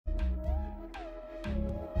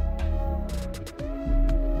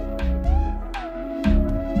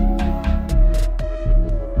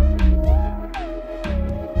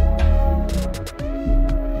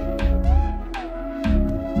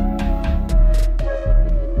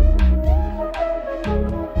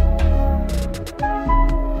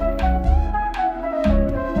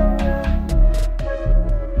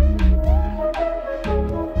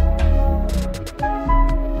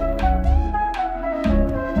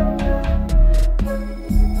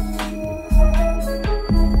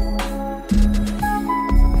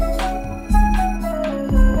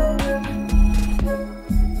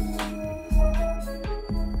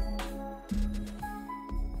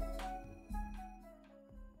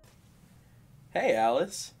Hey,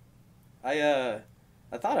 Alice. I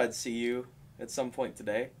thought I'd see you at some point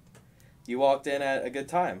today. You walked in at a good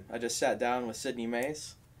time. I just sat down with Sidney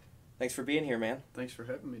Mays. Thanks for being here, man. Thanks for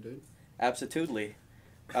having me, dude. Absolutely.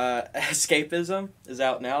 Escapism is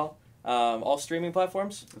out now. All streaming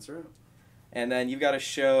platforms. That's right. And then you've got a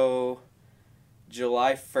show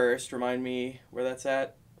July 1st. Remind me where that's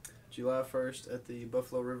at. July 1st at the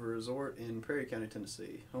Buffalo River Resort in Perry County,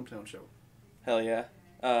 Tennessee. Hometown show. Hell yeah.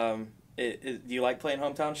 Do you like playing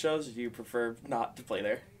hometown shows, or do you prefer not to play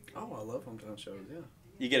there? Oh, I love hometown shows, yeah.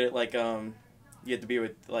 You get it you get to be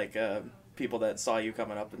with people that saw you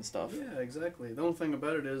coming up and stuff. Yeah, exactly. The only thing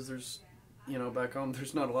about it is there's, back home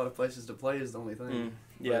there's not a lot of places to play is the only thing.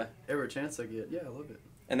 Yeah. But every chance I get, yeah, I love it.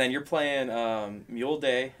 And then you're playing Mule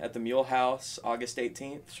Day at the Mule House, August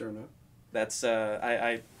 18th. Sure enough. That's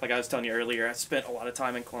I like I was telling you earlier, I spent a lot of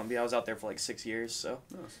time in Columbia. I was out there for like 6 years, so.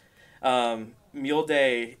 Nice. Mule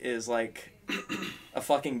Day is like a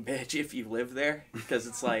fucking bitch if you live there, because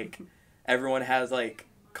it's like everyone has like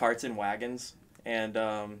carts and wagons, and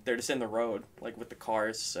they're just in the road like with the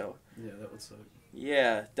cars, so. Yeah, that would suck.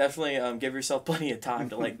 Yeah, definitely give yourself plenty of time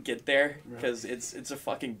to like get there, because it's a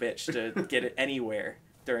fucking bitch to get it anywhere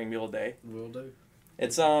during Mule Day. Will do.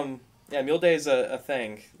 It's yeah, Mule Day is a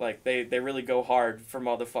thing. Like they really go hard for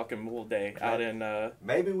motherfucking Mule Day out in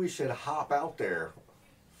Maybe we should hop out there.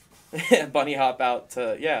 bunny hop out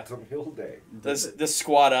to To Mule Day. the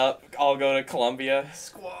squad up, all go to Columbia.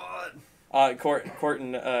 Squad. Cart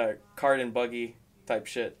and buggy type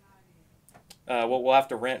shit. We'll have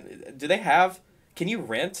to rent. Do they have? Can you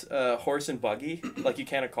rent a horse and buggy like you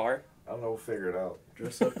can a car? I don't know. We'll figure it out.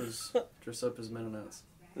 Dress up as Mennonites.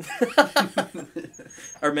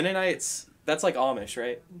 Are Mennonites? That's like Amish,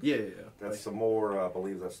 right? Yeah. That's the more. I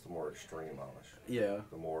believe that's the more extreme Amish. Yeah.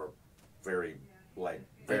 The more, very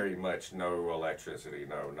much no electricity,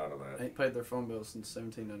 no none of that. Ain't paid their phone bill since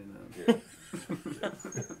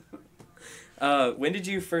 1799. Yeah. When did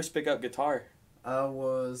you first pick up guitar? I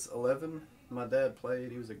was 11. My dad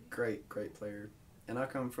played. He was a great player. And I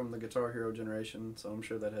come from the Guitar Hero generation, so I'm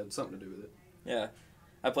sure that had something to do with it. Yeah,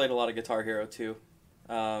 I played a lot of Guitar Hero too.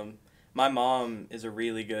 My mom is a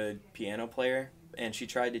really good piano player, and she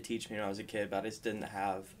tried to teach me when I was a kid, but I just didn't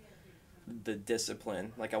have the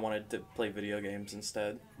discipline. Like, I wanted to play video games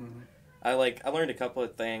instead. Mm-hmm. I learned a couple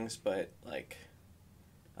of things, but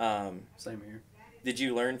Same here. did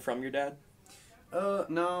you learn from your dad?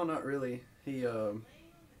 No, not really. He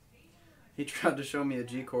tried to show me a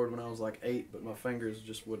G chord when I was like 8, but my fingers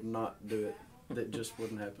just would not do it. That just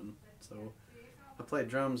wouldn't happen. So I played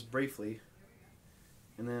drums briefly,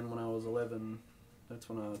 and then when I was 11, that's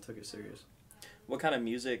when I took it serious. What kind of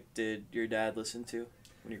music did your dad listen to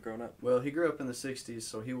when you were growing up? Well, he grew up in the 60s,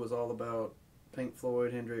 so he was all about Pink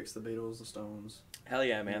Floyd, Hendrix, the Beatles, the Stones. Hell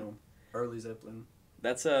yeah, man. Early Zeppelin.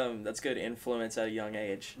 That's good influence at a young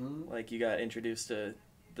age. Mm-hmm. Like, you got introduced to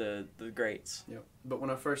the greats. Yep. But when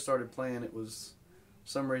I first started playing, it was, for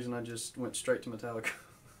some reason, I just went straight to Metallica.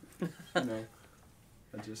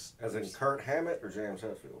 As in Kurt Hammett or James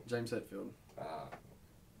Hetfield? James Hetfield.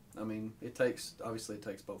 I mean, obviously it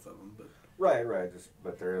takes both of them, but. Right.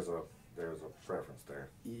 But there is a preference there.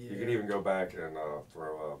 Yeah. You can even go back and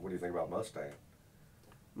throw. What do you think about Mustaine?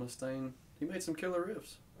 Mustaine, he made some killer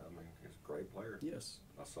riffs. I mean, he's a great player. Yes.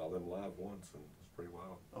 I saw them live once, and it's pretty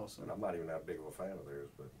wild. Awesome. And I'm not even that big of a fan of theirs,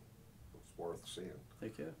 but it's worth seeing.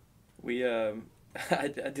 Heck yeah. We I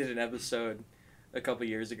did an episode a couple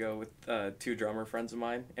years ago with two drummer friends of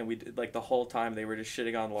mine, and we did, like, the whole time they were just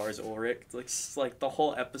shitting on Lars Ulrich. Like the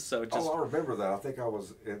whole episode just. Oh, I remember that. I think I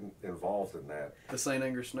was involved in that. The St.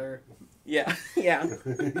 Anger snare. Yeah.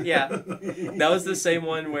 That was the same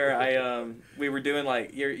one where we were doing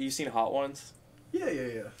like you seen Hot Ones?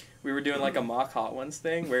 Yeah. We were doing like a mock Hot Ones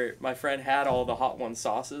thing where my friend had all the Hot Ones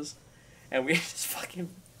sauces, and we just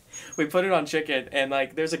we put it on chicken, and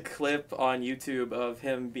like there's a clip on YouTube of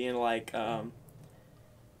him being like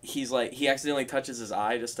he accidentally touches his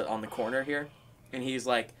eye just on the corner here, and he's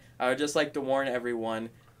like, I would just like to warn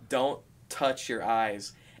everyone, don't touch your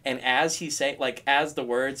eyes. And as he's saying, like, as the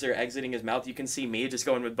words are exiting his mouth, you can see me just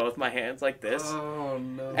going with both my hands like this. Oh,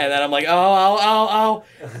 no. And then I'm like, oh.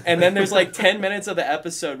 And then there's like 10 minutes of the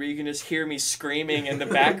episode where you can just hear me screaming in the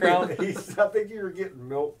background. I think you were getting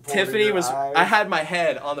milk. Tiffany I had my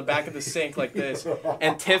head on the back of the sink like this.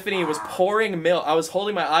 And Tiffany was pouring milk. I was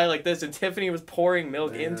holding my eye like this, and Tiffany was pouring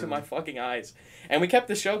milk into my fucking eyes. And we kept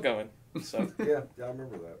the show going. So Yeah, I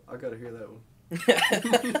remember that. I gotta hear that one.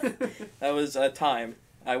 That was a time.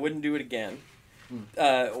 I wouldn't do it again.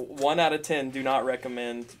 1 out of 10, do not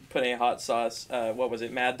recommend putting hot sauce, what was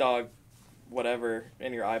it, Mad Dog, whatever,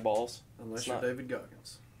 in your eyeballs. Unless you're David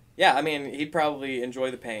Goggins. Yeah, I mean, he'd probably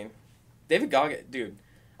enjoy the pain. David Goggins, dude,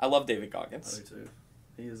 I love David I Goggins. do too.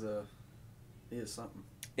 He is something.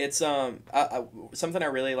 It's something I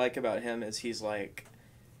really like about him is he's like,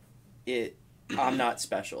 I'm not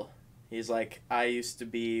special. He's like, I used to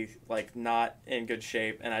be like not in good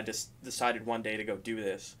shape, and I just decided one day to go do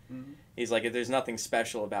this. Mm-hmm. He's like, there's nothing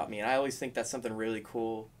special about me, and I always think that's something really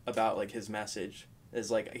cool about like his message.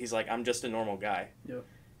 Is like he's like, I'm just a normal guy. Yep.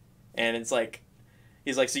 And it's like,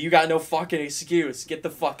 he's like, so you got no fucking excuse. Get the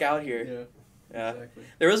fuck out here. Yeah. Yeah. Exactly.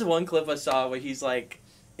 There was one clip I saw where he's like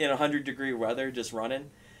in 100-degree weather just running,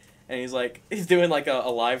 and he's like he's doing like a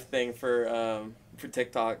live thing for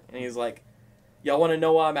TikTok, and he's like, y'all want to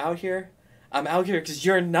know why I'm out here? I'm out here because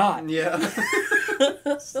you're not. Yeah.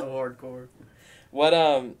 So hardcore. What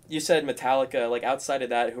you said Metallica, like outside of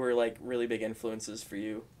that, who are like really big influences for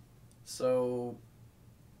you? So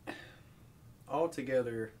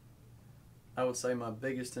altogether, I would say my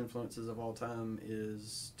biggest influences of all time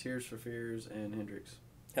is Tears for Fears and Hendrix.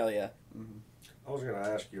 Hell yeah. Mm-hmm. I was going to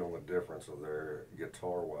ask you on the difference of their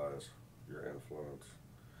guitar-wise, your influence,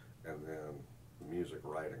 and then music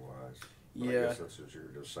writing-wise. But I guess that's what you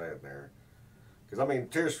were just saying there. Because, I mean,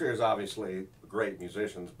 Tears for Fears obviously great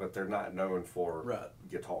musicians, but they're not known for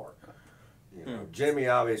guitar. You know, Jimmy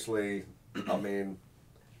obviously, I mean,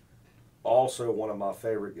 also one of my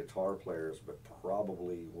favorite guitar players, but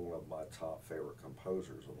probably one of my top favorite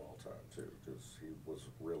composers of all time, too, because he was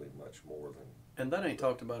really much more than... And that ain't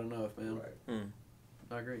talked about enough, man. Right.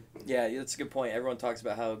 I agree. Yeah, that's a good point. Everyone talks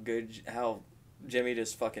about how Jimmy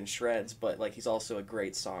just fucking shreds, but like he's also a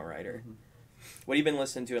great songwriter. Mm-hmm. What have you been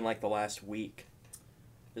listening to in like the last week?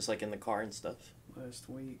 Just like in the car and stuff. Last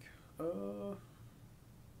week, a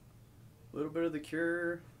little bit of The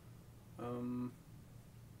Cure,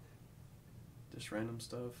 just random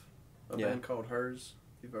stuff. A band called Hers.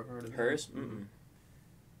 If you've ever heard of Hers? them. Mm-hmm.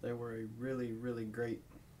 They were a really, really great,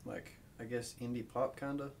 like, I guess indie pop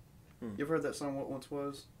kinda. You ever heard that song What Once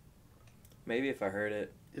Was? Maybe if I heard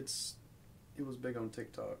it. It was big on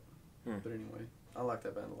TikTok. But anyway, I like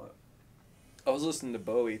that band a lot. I was listening to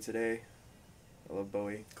Bowie today. I love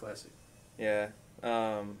Bowie. Classic. Yeah.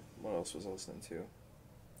 What else was I listening to?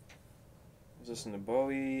 I was listening to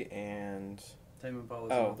Bowie and... Tame Impala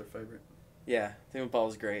is another favorite. Yeah, Tame Impala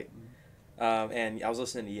is great. And I was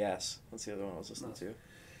listening to Yes. That's the other one I was listening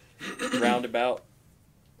to. Roundabout.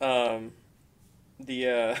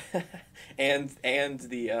 The and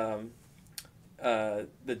the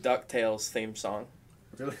DuckTales theme song.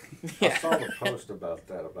 Really? I saw the post about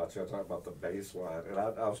that, about you talking about the bass line, and I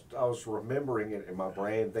was remembering it in my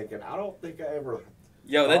brain, thinking, I don't think I ever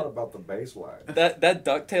thought about the bass line. That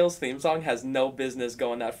DuckTales theme song has no business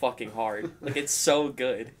going that fucking hard. Like, it's so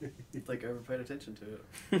good. You think I ever paid attention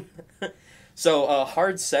to it? So,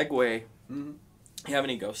 hard segue. Mm-hmm. You have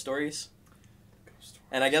any ghost stories?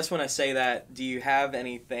 And I guess when I say that, do you have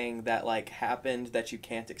anything that like happened that you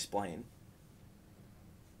can't explain?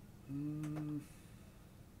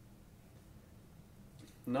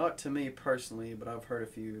 Not to me personally, but I've heard a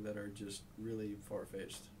few that are just really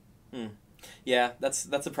far-fetched. Yeah, that's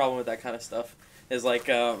a problem with that kind of stuff. Is like,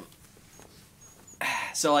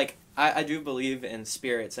 so like I do believe in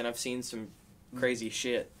spirits, and I've seen some crazy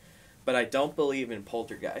shit, but I don't believe in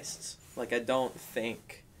poltergeists. Like I don't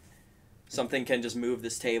think something can just move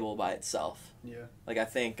this table by itself. Yeah. Like I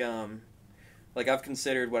think, like I've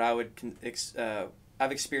considered what I would,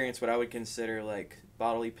 I've experienced what I would consider like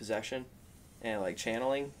bodily possession, and like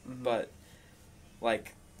channeling, but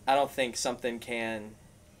like I don't think something can.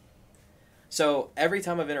 So every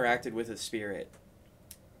time I've interacted with a spirit,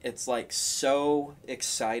 it's like so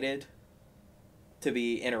excited to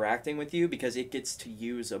be interacting with you because it gets to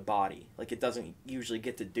use a body. Like it doesn't usually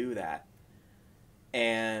get to do that.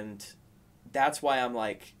 And that's why I'm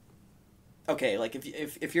like, okay, like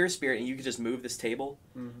if you're a spirit and you could just move this table,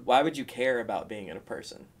 why would you care about being in a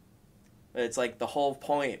person? It's like the whole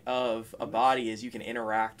point of a body is you can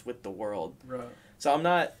interact with the world. Right. So I'm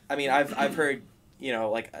not, I mean, I've heard, you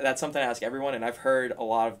know, like that's something I ask everyone, and I've heard a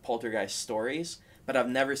lot of poltergeist stories, but I've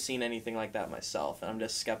never seen anything like that myself, and I'm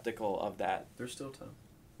just skeptical of that. There's still time.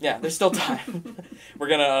 Yeah, there's still time. We're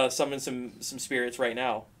gonna summon some spirits right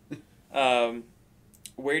now.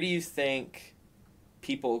 Where do you think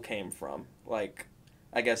people came from? Like,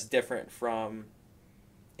 I guess different from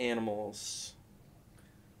animals.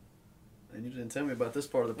 And you didn't tell me about this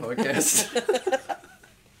part of the podcast.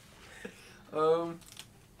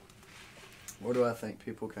 Where do I think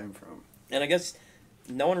people came from? And I guess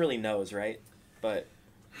no one really knows, right? But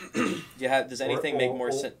does anything make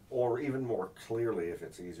more sense? Or even more clearly, if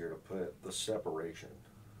it's easier to put, the separation.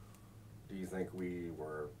 Do you think we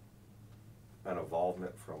were an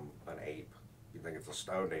evolvement from an ape. You think it's a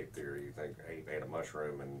stoned ape theory. You think ape ate a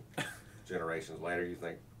mushroom, and generations later, you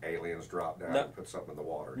think aliens dropped down and put something in the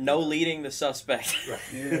water. No leading the suspect.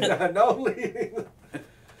 Yeah. No leading.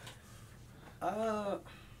 I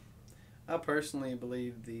personally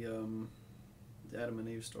believe the Adam and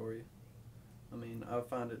Eve story. I mean, I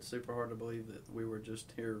find it super hard to believe that we were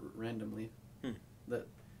just here randomly.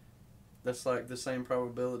 That's like the same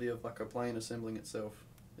probability of like a plane assembling itself.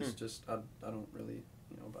 It's just I don't really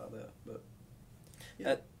buy that, but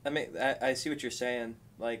yeah. I mean, I see what you're saying.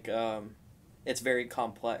 Like, it's very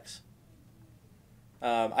complex.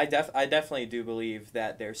 I definitely do believe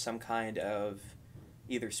that there's some kind of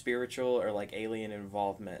either spiritual or like alien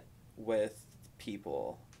involvement with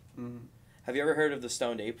people. Mm-hmm. Have you ever heard of the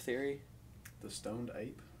stoned ape theory? The stoned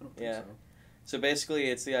ape? I don't think so. So basically,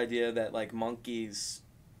 it's the idea that like monkeys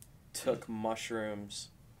took mushrooms,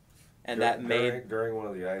 and during one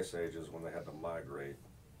of the ice ages when they had to migrate,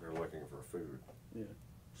 they're looking for food. Yeah.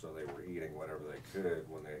 So they were eating whatever they could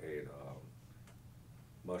when they ate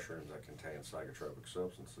mushrooms that contained psychotropic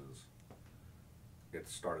substances. It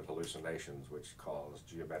started hallucinations, which caused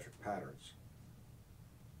geometric patterns.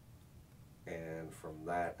 And from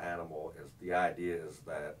that animal, the idea is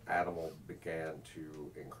that animal began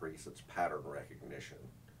to increase its pattern recognition.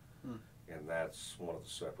 And that's one of the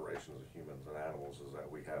separations of humans and animals, is that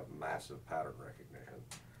we have massive pattern recognition,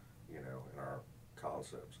 in our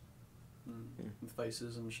concepts.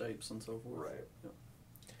 Faces and shapes and so forth. Right. Yep.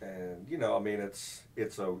 And I mean, it's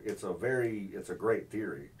a great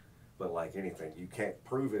theory, but like anything, you can't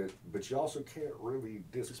prove it, but you also can't really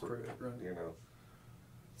disprove it. Right.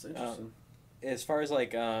 It's interesting. As far as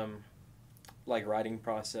like writing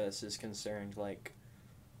process is concerned, like,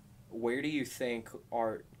 where do you think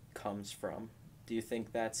art comes from? Do you think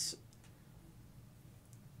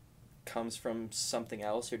comes from something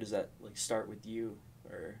else, or does that like start with you?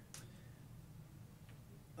 Or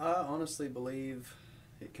I honestly believe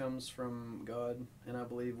it comes from God, and I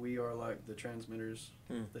believe we are like the transmitters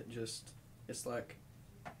that just, it's like,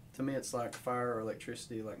 to me it's like fire or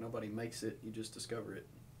electricity. Like, nobody makes it, you just discover it.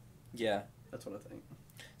 Yeah. That's what I think.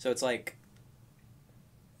 So it's like,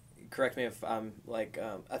 correct me if I'm like,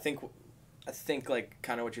 I think like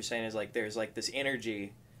kind of what you're saying is like there's like this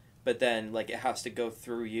energy, but then like it has to go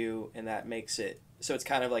through you, and that makes it, so it's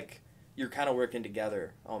kind of like you're kind of working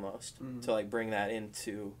together almost to like bring that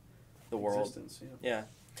into the world. Existence, yeah.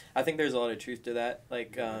 I think there's a lot of truth to that.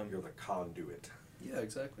 Like, you're the conduit. Yeah,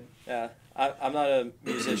 exactly. Yeah, I'm not a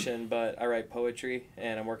musician, but I write poetry,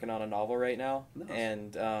 and I'm working on a novel right now. Nice.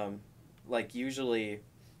 And like usually,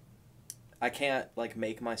 I can't like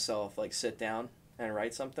make myself like sit down and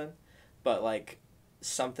write something, but like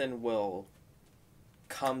something will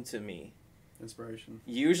come to me. Inspiration.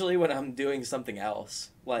 Usually when I'm doing something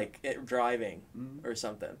else, like driving or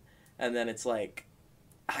something, and then it's like,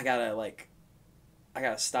 I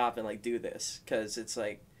gotta stop and like do this, because it's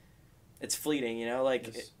like, it's fleeting,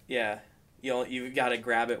 like yes. You've got to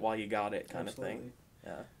grab it while you got it, kind Absolutely. of thing.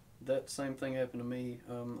 Yeah. That same thing happened to me.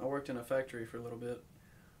 I worked in a factory for a little bit,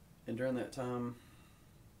 and during that time,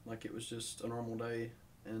 like, it was just a normal day,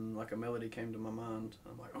 and like a melody came to my mind.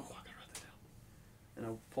 I'm like, oh, I gotta write that down. And I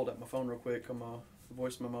pulled out my phone real quick on my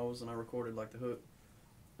voice memos, and I recorded like the hook.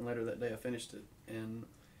 And later that day I finished it, and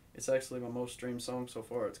it's actually my most streamed song so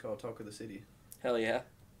far. It's called Talk of the City. Hell yeah.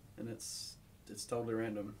 And it's totally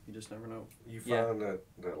random. You just never know. You find that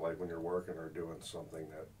like when you're working or doing something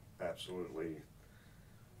that absolutely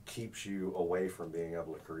keeps you away from being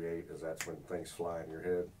able to create, is that's when things fly in your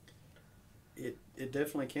head? It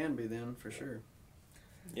definitely can be then, for sure.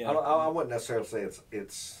 Yeah. I wouldn't necessarily say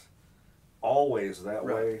it's always that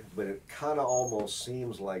Right. way, but it kind of almost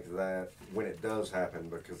seems like that when it does happen,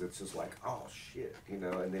 because it's just like, oh shit, and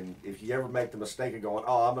then if you ever make the mistake of going,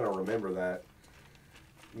 oh, I'm going to remember that,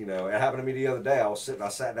 it happened to me the other day. I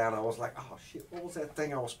sat down, and I was like, oh shit, what was that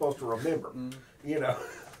thing I was supposed to remember? Been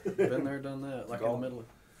there, done that. Like in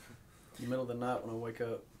the middle of the night when I wake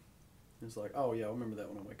up, it's like, oh yeah, I'll remember that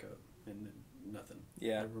when I wake up, and then nothing.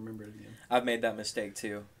 Yeah. I remember it again. I've made that mistake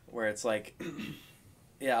too, where it's like,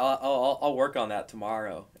 yeah, I'll work on that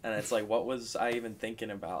tomorrow, and it's like, what was I even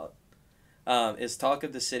thinking about? Is Talk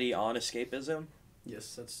of the City on escapism?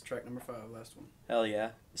 Yes, that's track number 5, last one. Hell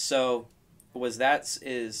yeah. So, is that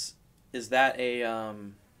a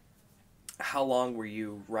how long were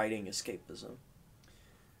you writing escapism?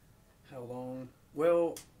 How long?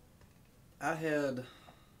 Well, I had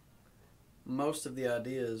most of the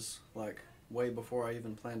ideas like way before I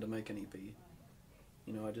even planned to make an EP.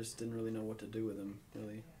 I just didn't really know what to do with them,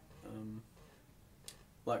 really.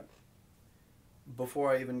 Like,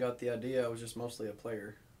 before I even got the idea, I was just mostly a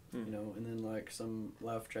player. you know, and then like some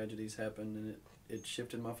life tragedies happened, and it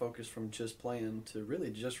shifted my focus from just playing to really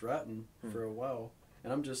just writing for a while.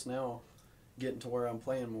 And I'm just now getting to where I'm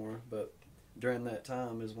playing more, but during that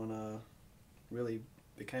time is when I really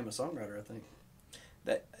became a songwriter, I think.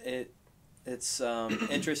 It's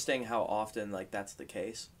interesting how often like that's the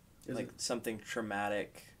case. Is like it? Something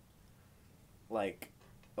traumatic like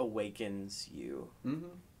awakens you.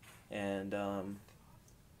 Mm-hmm. And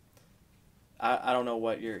I don't know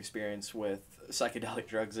what your experience with psychedelic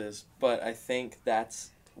drugs is, but I think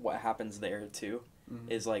that's what happens there too.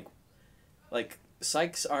 Mm-hmm. Is like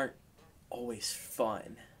psychs aren't always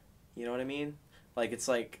fun. You know what I mean? Like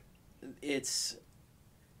it's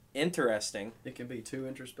interesting. It can be too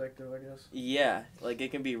introspective, I guess. Yeah, like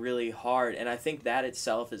it can be really hard, and I think that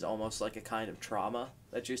itself is almost like a kind of trauma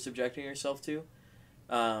that you're subjecting yourself to.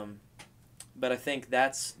 But I think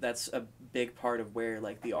that's a big part of where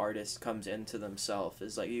like the artist comes into themselves,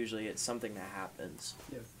 is like usually it's something that happens.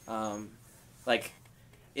 Yeah. Like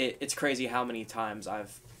it's crazy how many times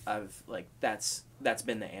I've like that's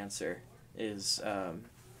been the answer, is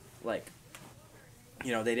like,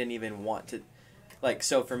 you know, they didn't even want to, like,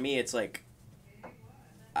 so for me it's like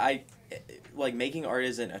I like making art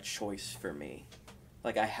isn't a choice for me.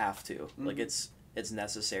 Like I have to. Mm-hmm. Like it's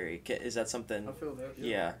necessary. Is that something? I feel that.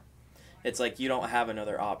 Yeah. It's like you don't have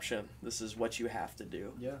another option. This is what you have to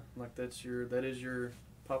do. Yeah, like that is your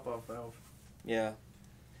pop-off valve. Yeah.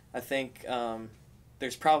 I think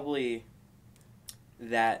there's probably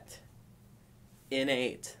that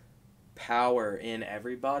innate power in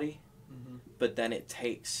everybody, Mm-hmm. but then it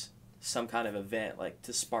takes some kind of event like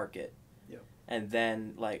to spark it. Yeah. And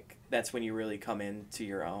then like that's when you really come into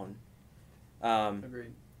your own.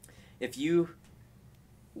 Agreed. If you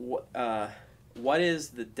what is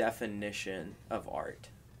the definition of art?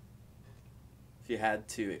 If you had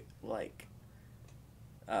to like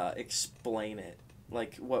explain it,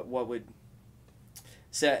 like what would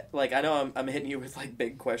say, like, I know I'm hitting you with like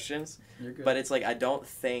big questions, You're good. but it's like I don't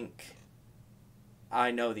think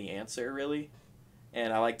I know the answer really,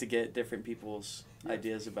 and I like to get different people's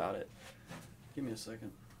ideas about it. Give me a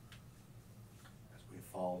second. As we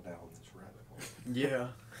fall down this rabbit hole. Yeah,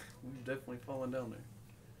 we've definitely fallen down there.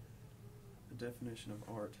 The definition of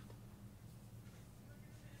art.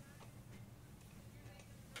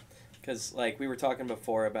 Because like we were talking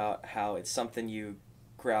before about how it's something you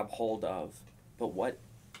grab hold of, but what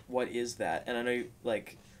is that? And I know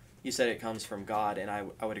you said it comes from God, and I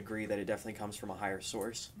would agree that it definitely comes from a higher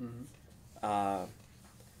source. Mm-hmm.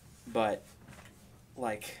 But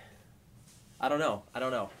like I don't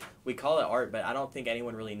know. We call it art, but I don't think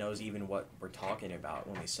anyone really knows even what we're talking about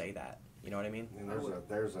when we say that. You know what I mean? I mean,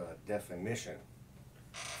 there's a definition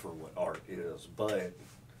for what art is, but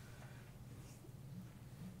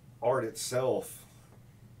art itself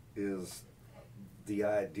is, the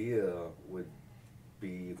idea would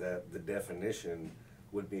be that the definition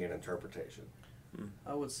would be an interpretation.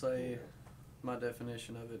 I would say my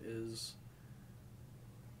definition of it is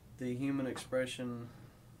the human expression,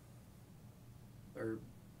 or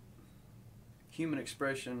human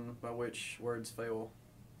expression by which words fail.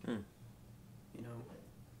 You know,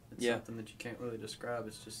 it's something that you can't really describe.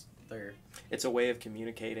 It's just there. It's a way of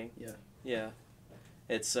communicating. Yeah. Yeah.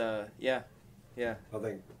 It's yeah. I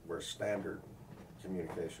think where standard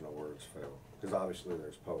communicational words fail, because obviously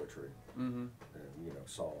there's poetry Mm-hmm. and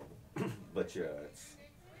song, but yeah, it's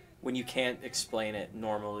When you can't explain it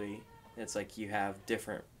normally, it's like you have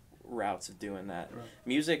different routes of doing that. Right.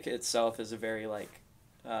 Music itself is a very like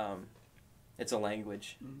it's a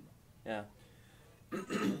language. Mm-hmm. Yeah.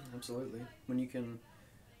 Absolutely.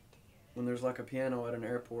 When there's like a piano at an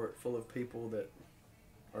airport full of people that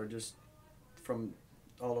are just from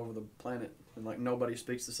all over the planet, and like nobody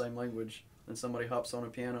speaks the same language, and somebody hops on a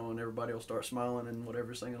piano and everybody will start smiling and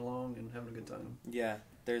whatever, singing along and having a good time. Yeah.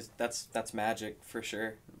 That's magic for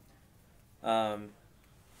sure. Do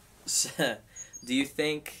you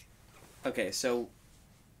think? Okay, so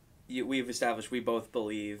we've established we both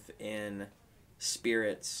believe in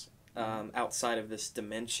spirits outside of this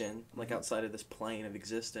dimension, like outside of this plane of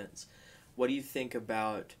existence. What do you think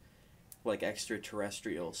about like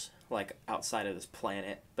extraterrestrials, like outside of this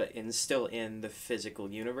planet, but still in the physical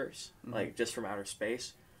universe, like just from outer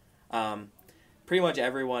space? Pretty much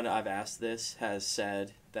everyone I've asked this has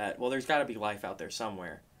said that, well, there's got to be life out there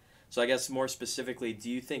somewhere. So I guess more specifically, do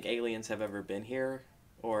you think aliens have ever been here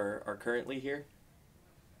or are currently here?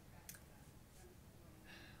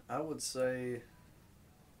 I would say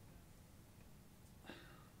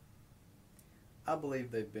I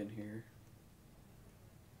believe they've been here.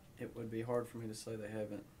 It would be hard for me to say they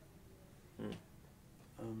haven't.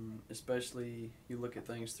 Especially you look at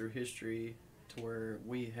things through history to where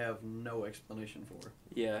we have no explanation for.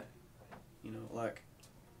 Yeah. You know, like,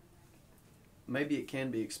 maybe it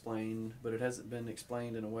can be explained, but it hasn't been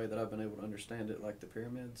explained in a way that I've been able to understand it, like the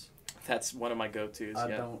pyramids. That's one of my go-tos. I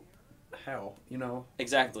don't. How? You know?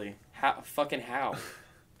 Exactly. How? Fucking how?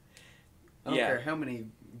 I don't care how many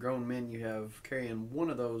grown men you have carrying one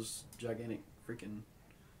of those gigantic freaking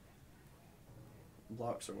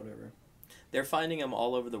blocks or whatever. They're finding them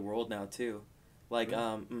all over the world now too, like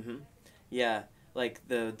Really? yeah, like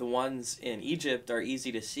the ones in Egypt are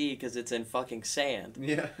easy to see because it's in fucking sand.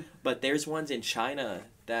 Yeah. But there's ones in China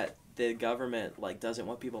that the government like doesn't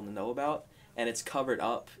want people to know about, and it's covered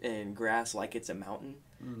up in grass like it's a mountain.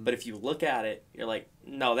 But if you look at it, you're like,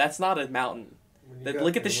 no, that's not a mountain.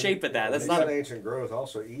 Look at the shape of that. That's not ancient growth.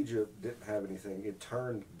 Also, Egypt didn't have anything. It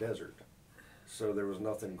turned desert. So there was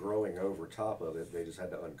nothing growing over top of it. They just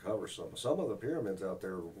had to uncover some. Some of the pyramids out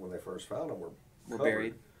there, when they first found them, were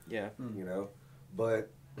buried. Yeah. You know,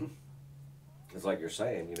 but it's like you're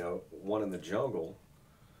saying, you know, one in the jungle.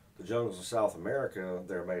 The jungles of South America,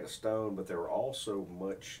 they're made of stone, but they're also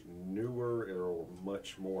much newer or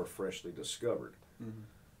much more freshly discovered.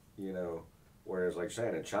 You know, whereas like you're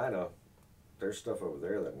saying, in China, there's stuff over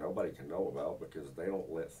there that nobody can know about because they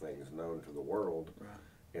don't let things known to the world. Right.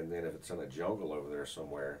 And then if it's in a jungle over there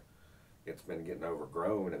somewhere, it's been getting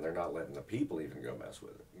overgrown, and they're not letting the people even go mess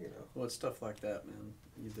with it. You know. Well, it's stuff like that, man,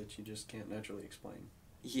 that you just can't naturally explain.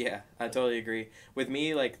 Yeah, I totally agree. With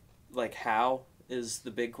me, like how is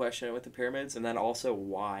the big question with the pyramids, and then also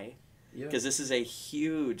why. Yeah. Because this is a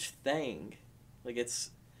huge thing. Like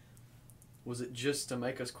it's. Was it just to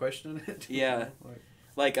make us question it? Yeah.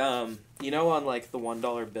 Like you know, on like the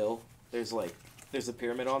 $1 bill, there's a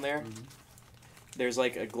pyramid on there. Mm-hmm. There's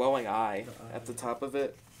like a glowing eye at the top of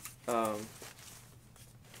it.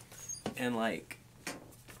 And like,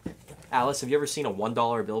 Alice, have you ever seen a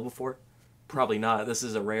 $1 bill before? Probably not. This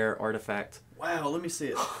is a rare artifact. Wow, let me see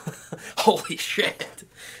it. Holy shit.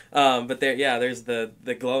 But there's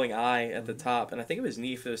the glowing eye at the top. And I think it was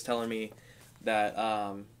Neef that was telling me that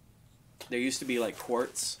there used to be like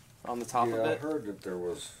quartz on the top of it. Yeah, I heard that there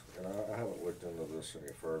was, and I haven't looked into this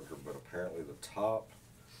any further, but apparently the top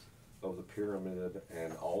of the pyramid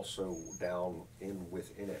and also down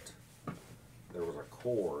within it, there was a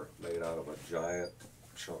core made out of a giant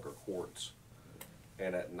chunk of quartz.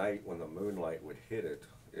 And at night when the moonlight would hit it,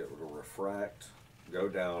 it would refract, go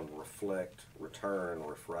down, reflect, return,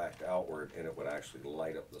 refract outward, and it would actually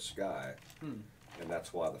light up the sky. And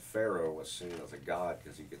that's why the pharaoh was seen as a god,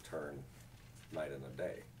 because he could turn night into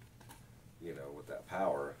day, you know, with that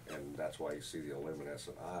power. And that's why you see the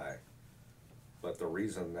luminescent eye. But the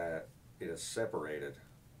reason that it is separated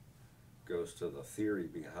goes to the theory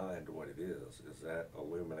behind what it is that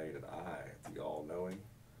illuminated eye, the all-knowing,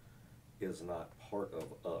 is not part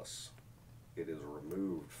of us. It is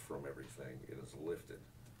removed from everything. It is lifted.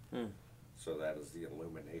 So that is the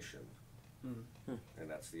illumination. And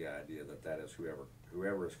that's the idea that is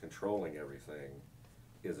whoever is controlling everything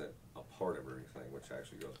isn't a part of everything, which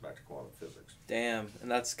actually goes back to quantum physics. Damn, and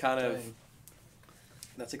that's kind of,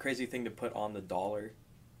 that's a crazy thing to put on the dollar,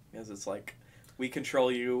 because it's like, we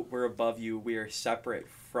control you, we're above you, we are separate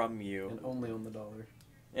from you. And only on the dollar.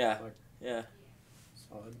 Yeah, like, yeah. It's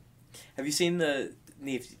odd. Have you seen the,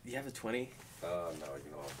 Neef, do you have a 20? No,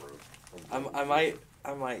 you know, I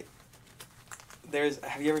might.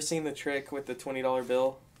 Have you ever seen the trick with the $20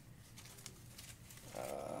 bill?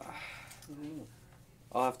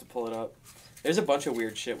 I'll have to pull it up. There's a bunch of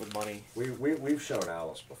weird shit with money. We've shown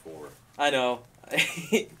Alice before. I know.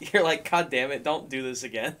 You're like, God damn it, don't do this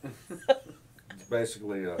again. It's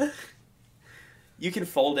basically you can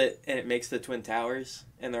fold it and it makes the Twin Towers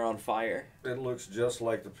and they're on fire. it looks just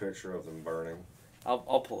like the picture of them burning.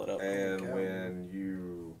 I'll pull it up. And when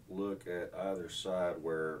you look at either side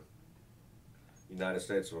where United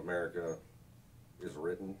States of America is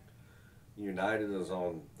written, United is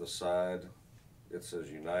on the side. It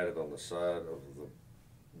says United on the side of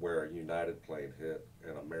where a United plane hit,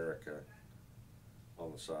 and America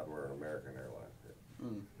on the side where an American airline hit.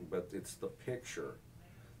 But it's the picture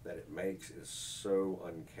that it makes is so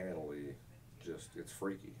uncannily it's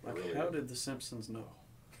freaky. Like, really how is. did the Simpsons know?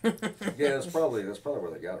 Yeah, that's probably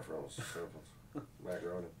where they got it from. Matt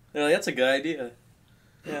Groening. They're like, that's a good idea.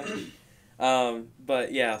 Yeah.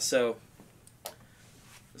 But yeah, so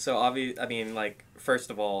I mean, like, first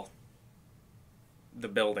of all, the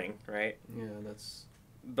building, right? Yeah, that's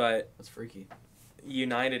freaky.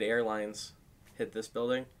 United Airlines hit this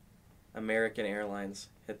building. American Airlines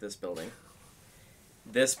hit this building.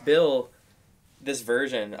 This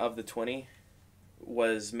version of the 20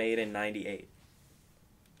 was made in 98.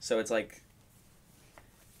 So it's like,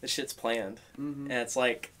 this shit's planned. Mm-hmm. And it's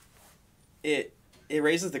like, it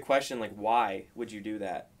raises the question, like, why would you do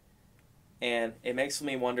that? And it makes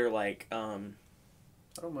me wonder, like, I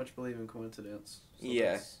don't much believe in coincidence. So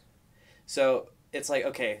yeah. So it's like,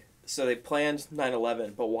 okay, so they planned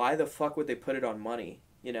 9/11, but why the fuck would they put it on money,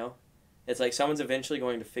 you know? It's like someone's eventually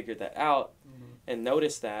going to figure that out and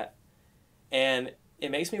notice that. And it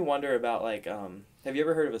makes me wonder about, like, have you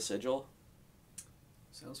ever heard of a sigil?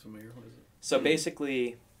 Sounds familiar. What is it? So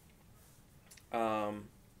basically,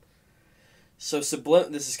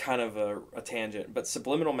 this is kind of a tangent, but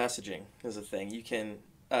subliminal messaging is a thing. You can,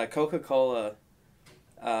 Coca-Cola,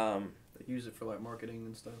 They use it for like marketing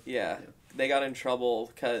and stuff. yeah. They got in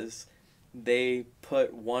trouble because they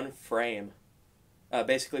put one frame.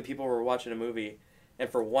 Basically, people were watching a movie, and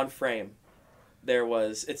for one frame,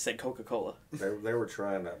 it said Coca-Cola. They were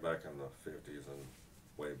trying that back in the 50s and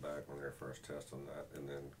way back when they were first testing that, and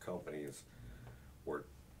then companies were,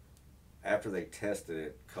 after they tested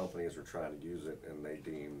it, companies were trying to use it, and they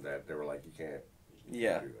deemed that they were like, you can't do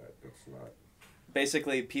that. It's not.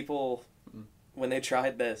 Basically, people, when they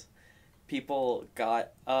tried this, people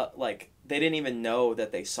got like, they didn't even know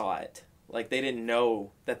that they saw it. Like, they didn't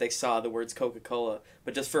know that they saw the words Coca-Cola,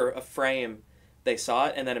 but just for a frame, they saw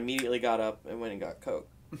it and then immediately got up and went and got Coke.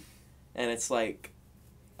 And it's like,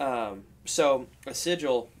 so a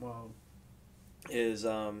sigil is,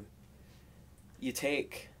 you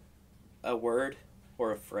take a word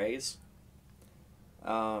or a phrase.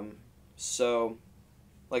 So,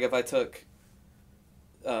 like, if I took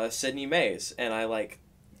Sidney Mays and I, like,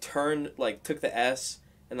 took the S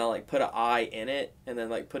and I, like, put an I in it and then,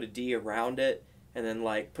 like, put a D around it and then,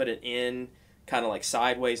 like, put an N kind of, like,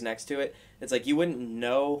 sideways next to it, it's like you wouldn't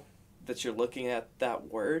know that you're looking at that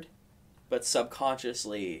word, but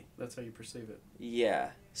subconsciously... That's how you perceive it.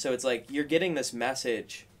 Yeah. So it's like you're getting this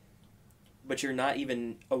message, but you're not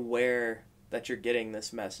even aware that you're getting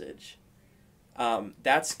this message.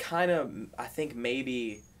 That's kind of, I think,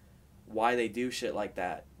 maybe why they do shit like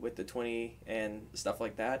that with the 20 and stuff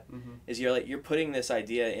like that, is you're putting this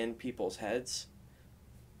idea in people's heads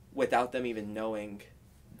without them even knowing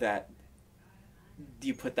that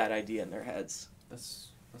you put that idea in their heads. That's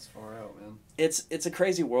far out, man. It's a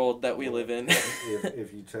crazy world that we live in.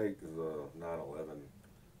 if you take the 9/11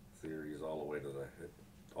 theories all the way to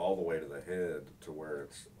the head to where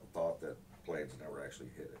it's thought that planes never actually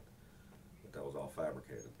hit it, that was all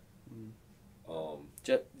fabricated.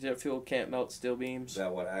 Jet fuel can't melt steel beams.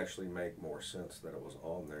 That would actually make more sense that it was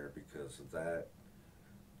on there, because that,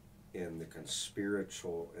 in the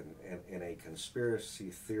conspiratorial in a conspiracy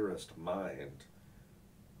theorist mind,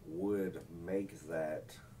 would make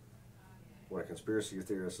that, when a conspiracy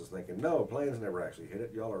theorist is thinking, no, planes never actually hit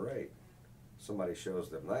it, y'all are right. Somebody shows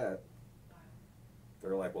them that,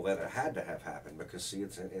 they're like, well, then it had to have happened, because see,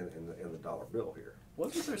 it's in the dollar bill here.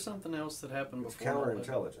 Wasn't there something else that happened before?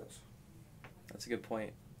 Counterintelligence. That's a good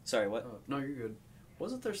point. Sorry, what? No, you're good.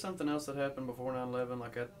 Wasn't there something else that happened before 9/11,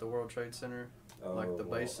 like at the World Trade Center? Like the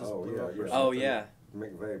bases blew up or something? Oh, yeah.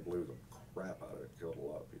 McVeigh blew the crap out of it, killed a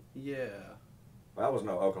lot of people. Yeah. That was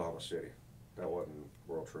Oklahoma City. That wasn't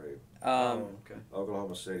World Trade. Okay.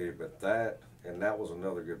 Oklahoma City, but that was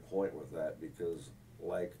another good point with that, because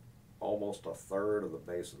like almost a third of the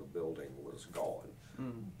base of the building was gone,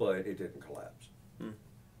 but it didn't collapse.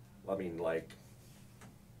 I mean, like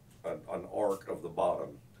an arc of the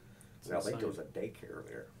bottom. Now, I think there was a daycare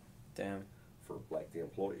there. Damn. For like the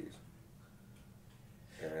employees.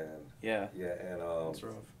 And yeah, and that's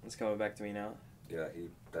rough. It's coming back to me now. Yeah, he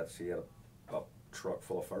had a truck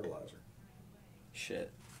full of fertilizer.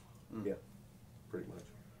 Shit. Yeah, pretty much.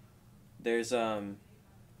 There's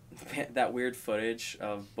that weird footage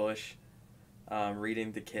of Bush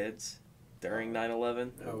reading to kids during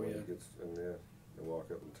 9/11. Oh, yeah. They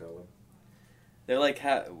walk up and tell him. They're like,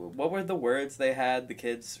 what were the words they had the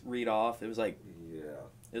kids read off? It was like,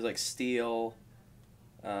 it was like steel,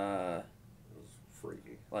 it was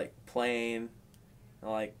freaky. Like plane,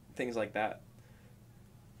 like things like that.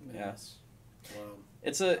 Yes. Yeah. Wow.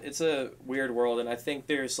 It's a weird world, and I think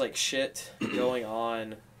there's like shit going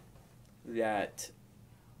on that,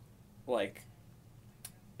 like,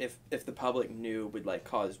 if the public knew, would like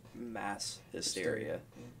cause mass hysteria.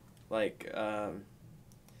 Like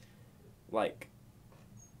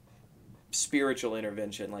spiritual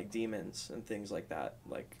intervention, like demons and things like that,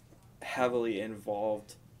 like heavily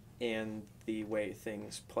involved in the way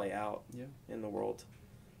things play out in the world.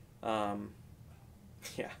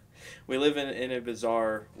 We live in a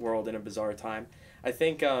bizarre world, in a bizarre time. I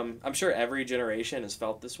think I'm sure every generation has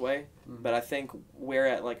felt this way, but I think we're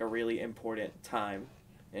at like a really important time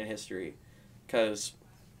in history, because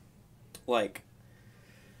like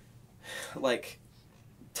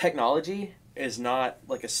technology is not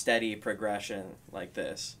like a steady progression like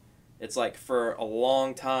this. It's like for a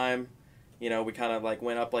long time, you know, we kind of like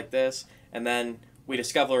went up like this, and then we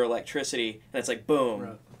discover electricity, and it's like boom,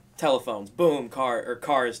 Right. telephones, boom,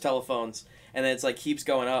 cars, telephones, and then it's like keeps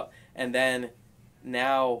going up, and then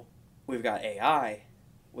now we've got AI,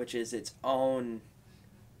 which is its own.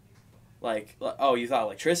 Like, oh, you thought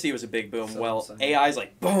electricity was a big boom. So Well, insane. AI is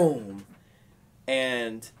like boom,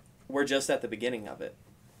 and we're just at the beginning of it.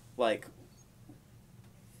 Like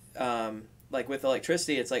with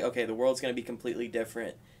electricity, it's like, okay, the world's going to be completely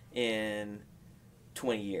different in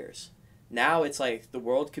 20 years. Now it's like the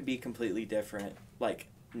world could be completely different like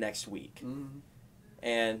next week. Mm-hmm.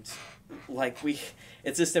 And like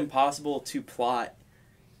it's just impossible to plot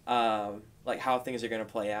like how things are going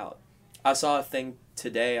to play out. I saw a thing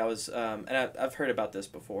today. I was and I've heard about this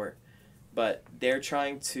before, but they're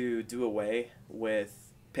trying to do away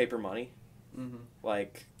with paper money. Mm-hmm.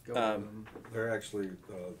 Like they're actually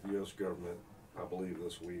the U.S. government, I believe,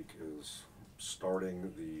 this week is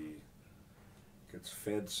starting it's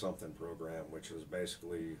Fed something program, which is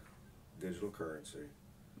basically digital currency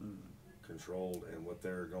controlled, and what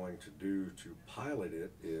they're going to do to pilot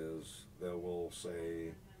it is they will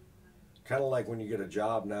say, kind of like when you get a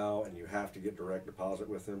job now and you have to get direct deposit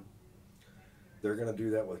with them, they're going to do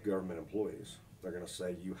that with government employees. They're going to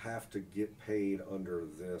say you have to get paid under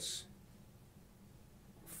this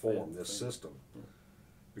form, this system,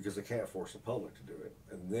 because they can't force the public to do it.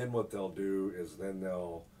 And then what they'll do is then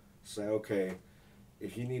they'll say, okay,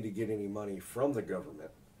 if you need to get any money from the government,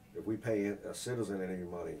 if we pay a citizen any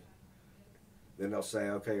money, then they'll say,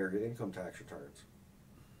 okay, or get income tax returns.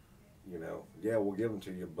 You know, yeah, we'll give them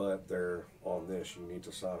to you, but they're on this. You need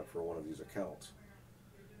to sign up for one of these accounts.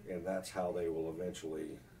 And that's how they will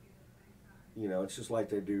eventually, you know, it's just like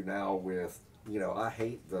they do now with, you know, I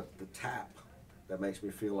hate the tap. That makes me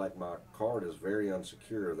feel like my card is very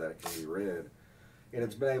unsecure, that it can be read. And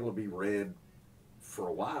it's been able to be read for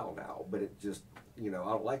a while now, but it just, you know, I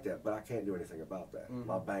don't like that, but I can't do anything about that. Mm-hmm.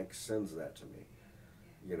 My bank sends that to me.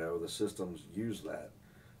 You know, the systems use that.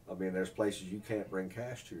 I mean, there's places you can't bring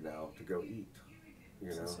cash to now to go eat, you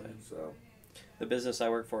know, so. the business I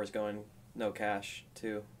work for is going no cash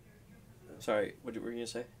too. Sorry, what were you going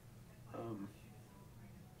to say?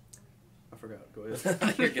 I forgot. Go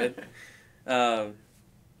ahead. You're good.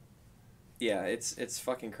 Yeah, it's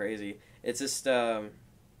fucking crazy. It's just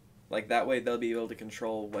like that way they'll be able to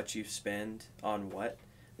control what you spend on what.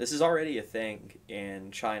 This is already a thing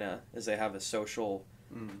in China, is they have a social.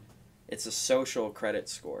 It's a social credit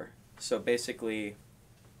score. So basically,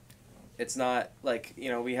 it's not like, you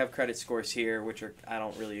know, we have credit scores here, which are, I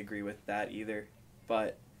don't really agree with that either.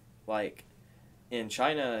 But like in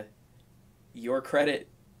China, your credit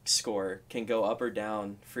score can go up or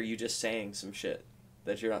down for you just saying some shit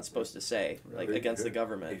that you're not supposed to say, like against the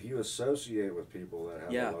government. If you associate with people that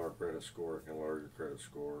have Yeah. a lower credit score, it can lower your credit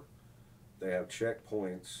score. They have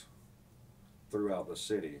checkpoints throughout the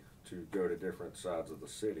city to go to different sides of the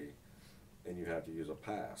city, and you have to use a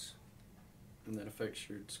pass. And that affects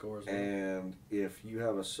your score as well. And if you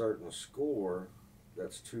have a certain score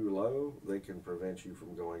that's too low, they can prevent you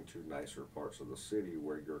from going to nicer parts of the city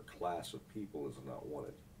where your class of people is not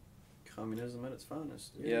wanted. Communism at its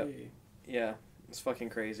finest. Yep. Yay. Yeah, it's fucking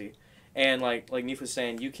crazy. And like Neef was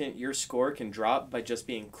saying, your score can drop by just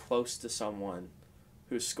being close to someone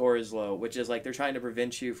whose score is low, which is like they're trying to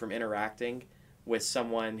prevent you from interacting with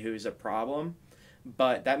someone who's a problem.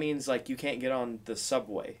 But that means like you can't get on the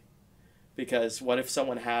subway, because what if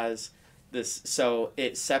someone has this? So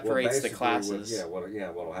it separates the classes.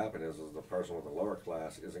 What'll happen is the person with the lower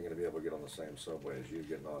class isn't going to be able to get on the same subway as you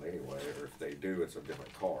getting on anyway, or if they do, it's a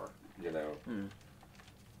different car, you know.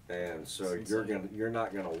 And so you're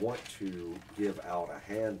not gonna want to give out a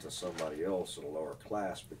hand to somebody else in a lower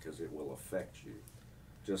class, because it will affect you.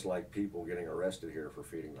 Just like people getting arrested here for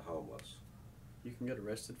feeding the homeless. You can get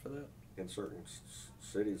arrested for that? In certain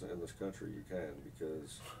cities in this country you can,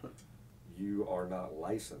 because you are not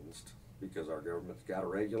licensed, because our government's got to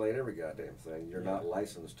regulate every goddamn thing. You're not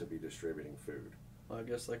licensed to be distributing food. Well, I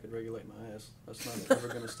guess they could regulate my ass. That's not ever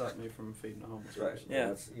going to stop me from feeding a homeless person. Yeah.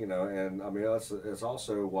 That's, you know, and I mean, it's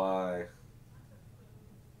also why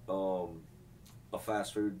a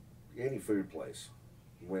fast food, any food place,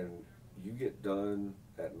 when you get done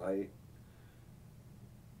at night,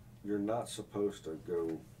 you're not supposed to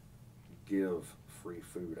go give free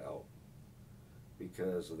food out,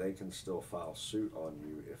 because they can still file suit on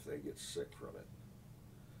you if they get sick from it.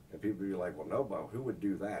 And people be like, well, no, but who would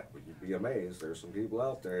do that? Well, you'd be amazed. There's some people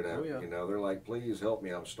out there that, you know, they're like, please help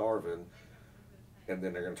me, I'm starving. and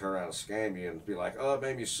then they're going to turn around and scam you and be like, oh, it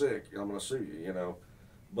made me sick, I'm going to sue you, you know.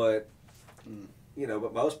 But, you know,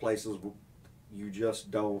 but most places, you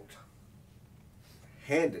just don't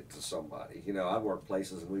hand it to somebody. You know, I worked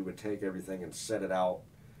places and we would take everything and set it out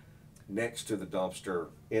next to the dumpster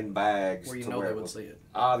in bags. Where you know they would see it.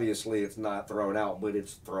 Obviously, it's not thrown out, but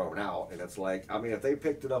it's thrown out. And it's like, I mean, if they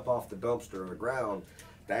picked it up off the dumpster or the ground,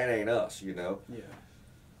 that ain't us, you know? Yeah.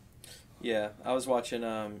 Yeah, I was watching,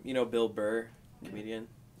 you know, Bill Burr, comedian.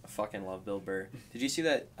 I fucking love Bill Burr. Did you see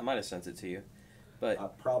that? I might have sent it to you. But I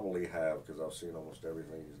probably have, because I've seen almost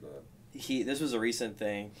everything he's done. This was a recent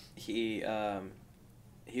thing. He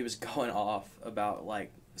was going off about,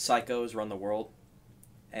 like, psychos run the world.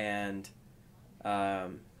 And,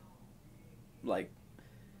 like,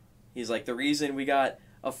 he's like, the reason we got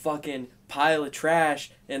a fucking pile of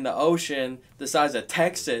trash in the ocean the size of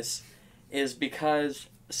Texas is because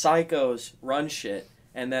psychos run shit.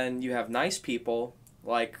 And then you have nice people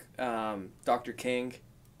like Dr. King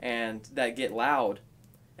and that get loud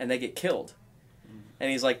and they get killed. And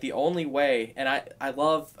he's like, the only way, and I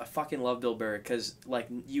fucking love Bill Burr, because like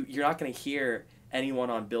you're not going to hear anyone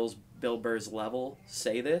on Bill Burr's level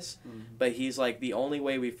say this, but he's like, the only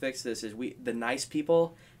way we fix this is the nice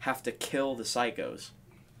people have to kill the psychos.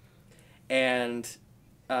 And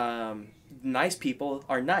nice people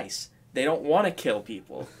are nice. They don't want to kill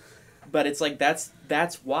people. But it's like, that's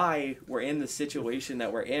why we're in the situation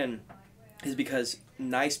that we're in, is because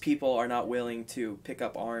nice people are not willing to pick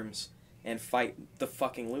up arms and fight the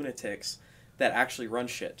fucking lunatics that actually run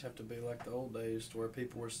shit. Have to be like the old days, to where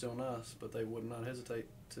people were still nice, but they would not hesitate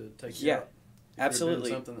to take you out.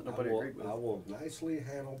 Absolutely. Something that nobody agreed with. I will nicely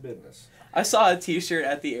handle business. I saw a T-shirt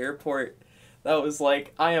at the airport that was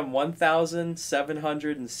like, I am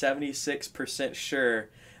 1,776% sure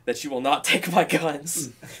that you will not take my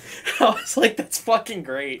guns. I was like, that's fucking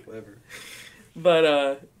great. Clever.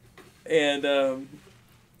 But,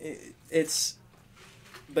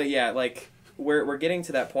 but yeah, like, we're getting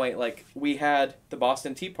to that point. Like, we had the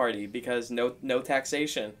Boston Tea Party because no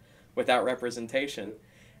taxation without representation.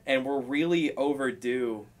 And we're really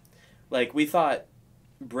overdue. Like, we thought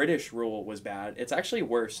British rule was bad. It's actually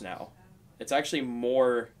worse now. It's actually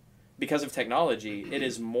more, because of technology, it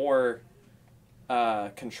is more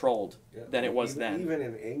controlled than it was then. Even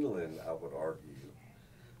in England, I would argue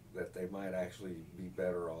that they might actually be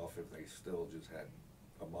better off if they still just had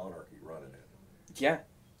a monarchy running it. Yeah.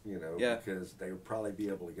 You know, yeah. Because they would probably be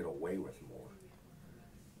able to get away with more.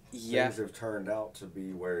 Yeah. Things have turned out to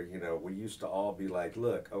be where, you know, we used to all be like,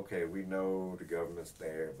 look, okay, we know the government's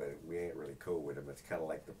there, but we ain't really cool with them. It's kind of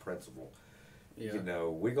like the principle. Yeah. You know,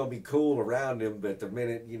 we're going to be cool around them, but the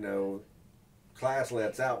minute, you know, class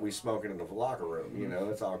lets out, we smoking in the locker room. You know,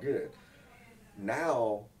 it's all good.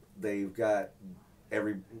 Now they've got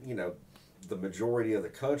the majority of the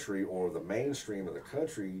country, or the mainstream of the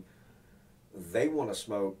country, they want to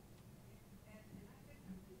smoke,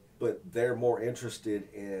 but they're more interested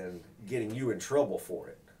in getting you in trouble for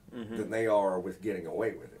it than they are with getting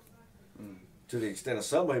away with it. To the extent of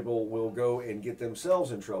some people will go and get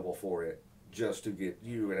themselves in trouble for it just to get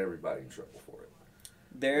you and everybody in trouble for it.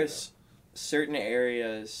 There's certain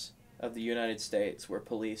areas of the United States where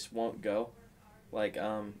police won't go. Like,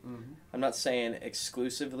 I'm not saying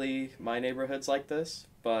exclusively my neighborhood's like this,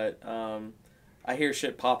 but I hear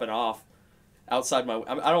shit popping off outside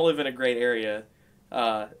I don't live in a great area.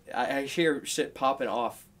 I hear shit popping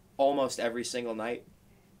off almost every single night.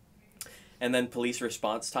 And then police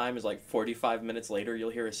response time is like 45 minutes later, you'll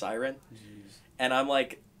hear a siren. Jeez. And I'm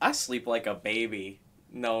like, I sleep like a baby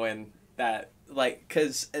knowing that, like,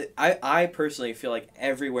 because I personally feel like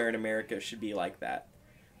everywhere in America should be like that.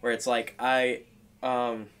 Where it's like,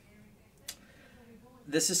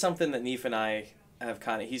 this is something that Neef and I have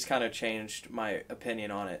he's kind of changed my opinion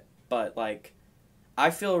on it. But, like, I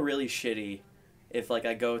feel really shitty if, like,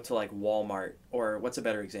 I go to, like, Walmart, or what's a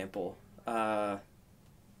better example?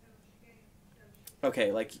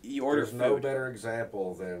 Okay, like, you order food. There's no better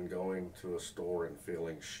example than going to a store and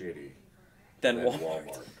feeling shitty than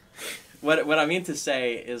Walmart. What I mean to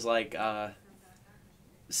say is, like, let's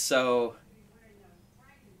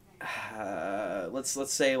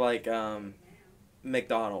say, like,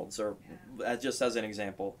 McDonald's, or just as an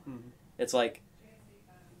example. It's like,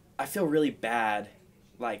 I feel really bad,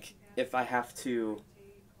 like, if I have to,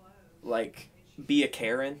 like, be a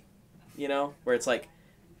Karen, you know, where it's like,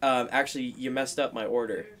 actually, you messed up my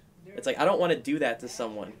order. It's like, I don't want to do that to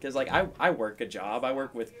someone, because, like, I work a job, I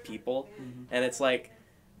work with people, and it's like,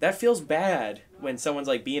 that feels bad when someone's,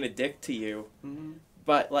 like, being a dick to you,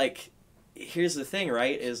 but, like, here's the thing,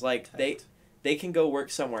 right, is, like, they can go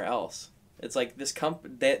work somewhere else. It's like, this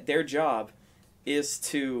their job is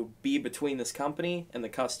to be between this company and the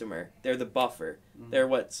customer. They're the buffer. Mm-hmm. They're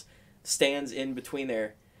what stands in between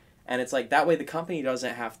there. And it's like, that way the company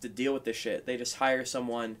doesn't have to deal with the shit. They just hire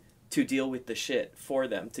someone to deal with the shit for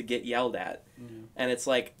them, to get yelled at. Mm-hmm. And it's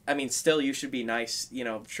like, I mean, still you should be nice, you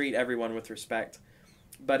know, treat everyone with respect.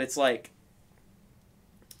 But it's like,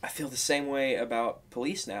 I feel the same way about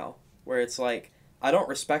police now, where it's like, I don't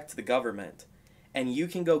respect the government, and you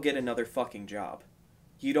can go get another fucking job.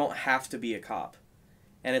 You don't have to be a cop.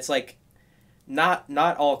 And it's like, not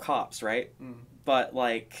all cops, right? Mm. But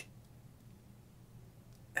like,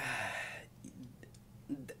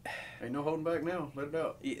 Ain't no holding back now. Let it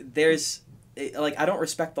out. there's, like, I don't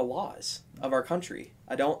respect the laws of our country.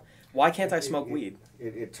 I don't, why can't I smoke weed?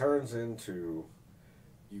 It turns into,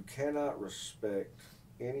 you cannot respect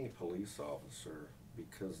any police officer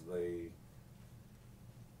because they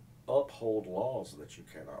uphold laws that you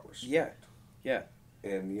cannot respect. Yeah.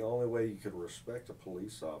 And the only way you could respect a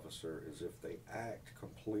police officer is if they act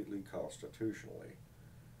completely constitutionally,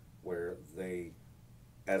 where they,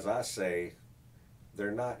 as I say,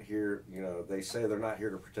 they're not here, you know, they say they're not here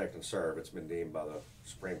to protect and serve. It's been deemed by the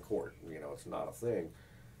Supreme Court, you know, it's not a thing.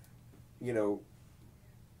 You know,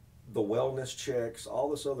 the wellness checks, all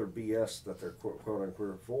this other BS that they're quote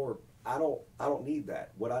unquote for, I don't need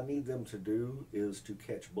that. What I need them to do is to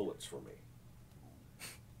catch bullets for me.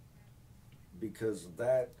 Because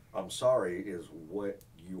that, I'm sorry, is what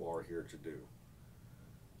you are here to do.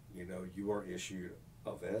 You know, you are issued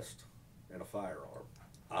a vest and a firearm.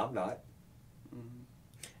 I'm not. Mm-hmm.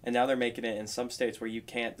 And now they're making it in some states where you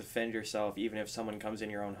can't defend yourself even if someone comes in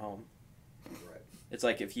your own home. Right. It's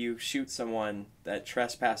like, if you shoot someone that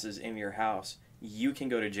trespasses in your house, you can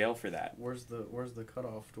go to jail for that. Where's the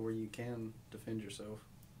cutoff to where you can defend yourself?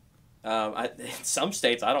 In some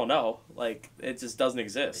states, I don't know. Like, it just doesn't In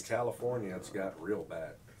exist. California, it's got real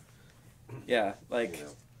bad. Yeah, like, You know,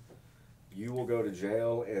 you will go to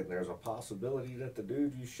jail, and there's a possibility that the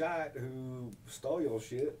dude you shot who stole your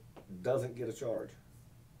shit doesn't get a charge.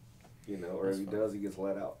 You know, or That's if he fun. does, he gets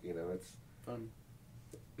let out. You know, it's. Fun.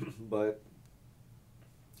 But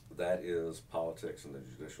that is politics in the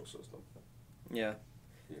judicial system. yeah.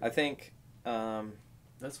 You know. I think,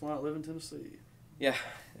 That's why I live in Tennessee. yeah,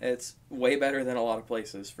 it's way better than a lot of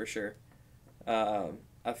places, for sure.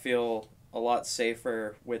 I feel a lot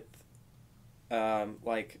safer with,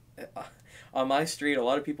 like, on my street, a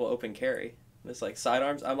lot of people open carry. It's like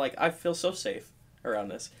sidearms. I'm like, I feel so safe around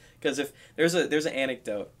this. Because if there's an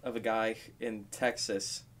anecdote of a guy in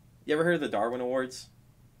Texas. You ever heard of the Darwin Awards?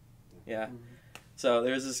 Yeah. Mm-hmm. So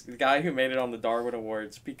there's this guy who made it on the Darwin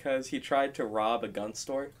Awards because he tried to rob a gun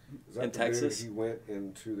store. Is that in the Texas? Dude, he went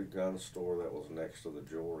into the gun store that was next to the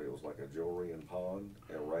jewelry. It was like a jewelry and pawn,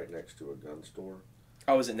 and right next to a gun store.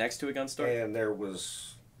 Oh, was it next to a gun store? And there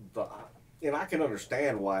was and I can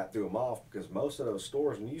understand why it threw him off, because most of those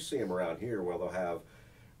stores, and you see them around here, where they'll have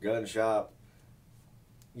gun shop,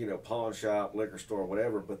 you know, pawn shop, liquor store,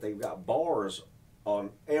 whatever, but they've got bars on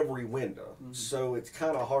every window. Mm-hmm. So it's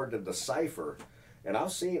kind of hard to decipher. And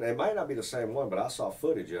I've seen, it might not be the same one, but I saw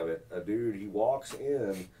footage of it. A dude, he walks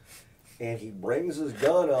in and he brings his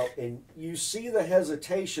gun up, and you see the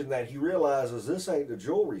hesitation that he realizes this ain't the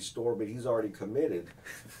jewelry store, but he's already committed.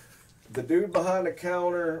 The dude behind the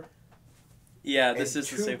counter, Yeah, this and is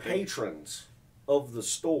the two same thing. patrons of the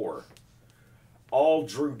store all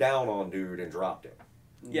drew down on dude and dropped him.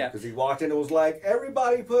 Yeah. Because he walked in and was like,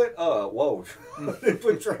 everybody put, whoa,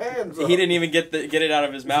 put your hands up. He didn't even get it out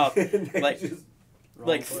of his mouth. And they Like, just- Wrong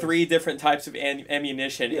like place. 3 different types of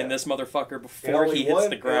ammunition Yeah. in this motherfucker and before only he hits one-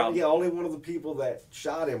 the ground. Yeah, only one of the people that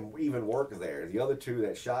shot him even worked there. The other 2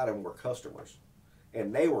 that shot him were customers.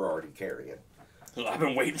 And they were already carrying. I've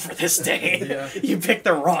been waiting for this day. Yeah. You picked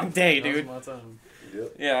the wrong day, That was dude. my time.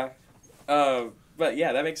 Yep. Yeah. But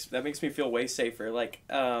yeah, that makes me feel way safer. Like,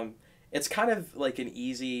 it's kind of like an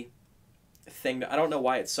easy thing. I don't know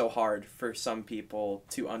why it's so hard for some people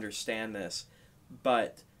to understand this,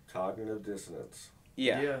 but Cognitive dissonance.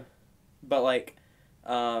 yeah. But like,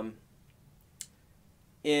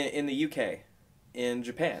 in the UK, in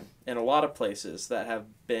Japan, in a lot of places that have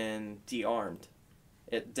been disarmed,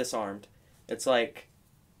 it's like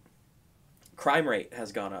crime rate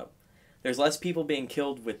has gone up. There's less people being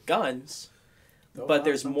killed with guns, They'll but find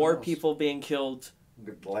there's something more else. people being killed.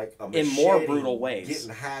 Like a In more machete brutal ways. Getting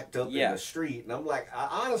hacked up Yeah. in the street. And I'm like,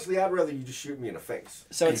 honestly, I'd rather you just shoot me in the face.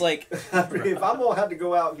 So it's like, If I'm going to have to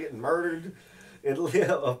go out getting murdered and live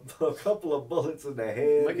a couple of bullets in the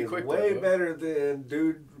head, Make it is quick, way though. better than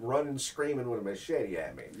dude running screaming with a machete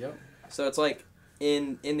at me. Yep. so it's like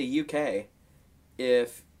in the UK,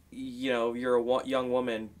 if you know you're a young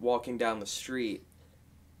woman walking down the street,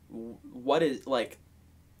 what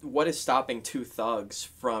is stopping two thugs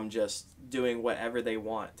from just doing whatever they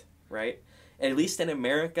want, right? At least in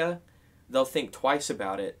America, they'll think twice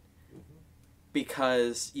about it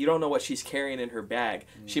because you don't know what she's carrying in her bag.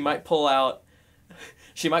 She might pull out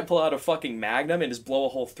a fucking Magnum and just blow a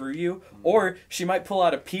hole through you, or she might pull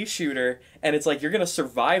out a pea shooter and it's like you're gonna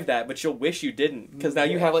survive that, but you'll wish you didn't because now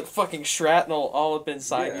you have like fucking shrapnel all up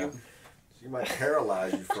inside you. She might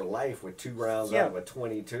paralyze you for life with 2 rounds out of a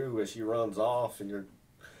 22 as she runs off and your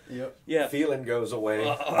feeling goes away.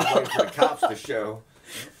 You're waiting for the cops to show.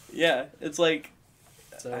 Yeah, it's like.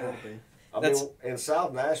 I mean, in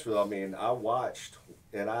South Nashville, I mean, I watched,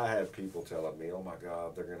 and I had people telling me, "Oh my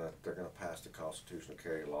God, they're gonna pass the constitutional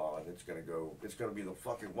carry law, and it's gonna be the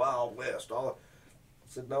fucking Wild West." I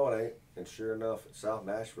said, "No, it ain't." And sure enough, in South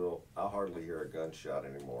Nashville, I hardly hear a gunshot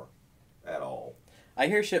anymore, at all. I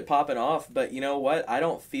hear shit popping off, but you know what? I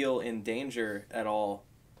don't feel in danger at all.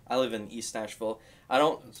 I live in East Nashville. I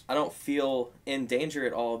don't feel in danger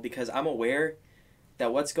at all because I'm aware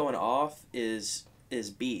that what's going off is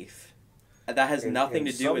beef. That has nothing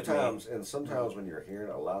to do with me. And sometimes when you're hearing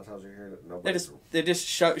it, a lot of times you're hearing it, they're just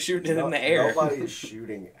shooting it in the air. Nobody is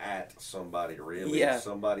shooting at somebody, really. Yeah.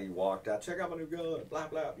 Somebody walked out, check out my new gun, blah,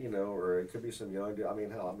 blah, or it could be some young dude. I mean,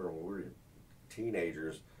 hell, I remember when we were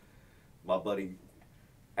teenagers, my buddy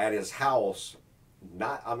at his house,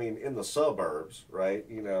 in the suburbs, right,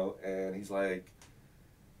 and he's like,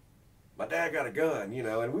 my dad got a gun,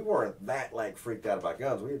 and we weren't that, freaked out about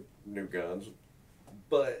guns. We had new guns,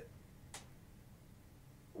 but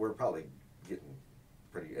we're probably getting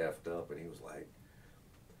pretty effed up, and he was like,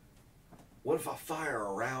 what if I fire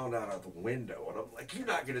a round out of the window? And I'm like, you're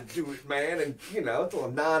not going to do it, man. And, it's a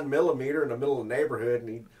 9mm in the middle of the neighborhood, and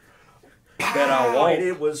he... Bet I won't. And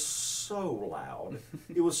it was so loud.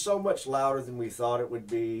 It was so much louder than we thought it would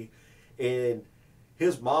be. And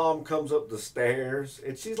his mom comes up the stairs,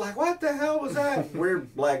 and she's like, what the hell was that? We're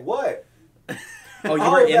like, what? Oh,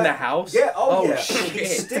 you were in the house? Yeah, yeah. Shit. He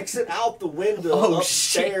sticks it out the window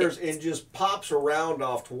upstairs and just pops around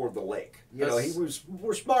off toward the lake.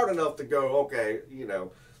 We're smart enough to go, okay,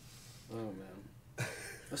 Oh, man.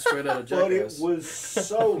 That's straight out of Jackass. But it was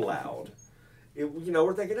so loud.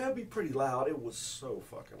 We're thinking that'd be pretty loud. It was so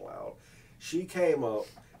fucking loud. She came up,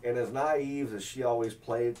 and as naive as she always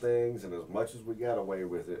played things, and as much as we got away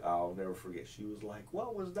with it, I'll never forget. She was like,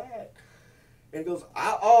 what was that? And goes,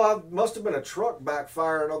 I must have been a truck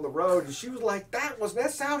backfiring on the road. And she was like, that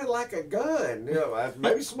sounded like a gun.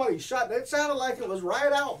 Maybe somebody shot. That sounded like it was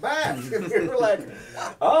right out back. And we were like,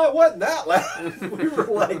 oh, it wasn't that loud. We were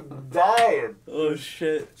like dying. Oh,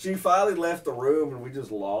 shit. She finally left the room, and we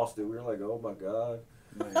just lost it. We were like, oh, my God.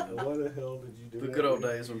 Man, what the hell did you do? The good old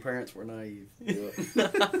days when parents were naive. Yeah.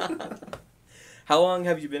 How long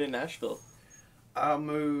have you been in Nashville? I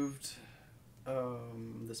moved...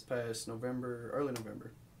 this past early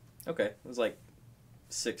November. Okay, it was like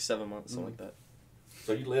 6-7 months, something like that.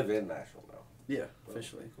 So you live in Nashville now? Yeah,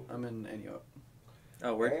 officially. Cool. I'm in Antioch.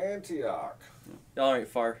 Oh, where? Antioch. Y'all ain't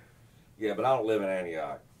far. Yeah, but I don't live in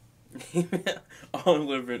Antioch. I don't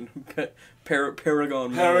live in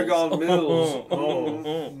Paragon Mills. Paragon Mills.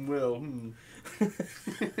 Well.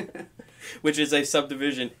 Which is a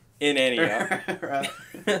subdivision in Antioch.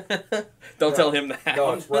 Don't tell him that.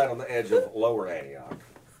 No, it's right on the edge of Lower Antioch.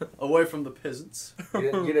 Away from the peasants.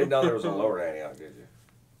 You didn't know there was a Lower Antioch, did you?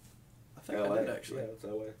 I think I did, actually. Yeah, it's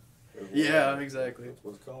LA. Yeah, exactly. That's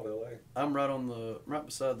what it's called, LA. I'm right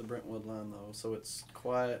beside the Brentwood line, though, so it's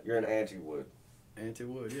quiet. You're in Antiwood.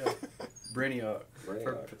 Antiwood, yeah. Brentioch.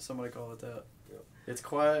 Somebody call it that. Yep. It's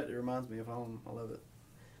quiet. It reminds me of home. I love it.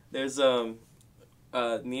 There's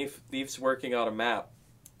Neef's working on a map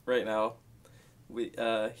right now.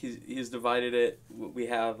 He's divided it. We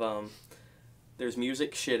have there's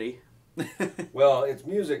Music Shitty. Well, it's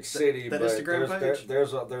Music City, that but Instagram page?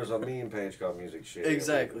 there's a meme page called Music Shitty.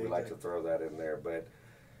 Exactly. We like to throw that in there, but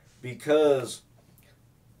because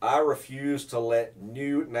I refuse to let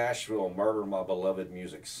New Nashville murder my beloved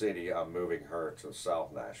Music City, I'm moving her to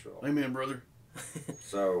South Nashville. Amen, brother.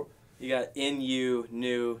 So you got NU,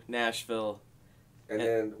 New Nashville. And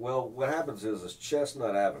then, what happens is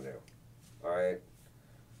Chestnut Avenue, all right?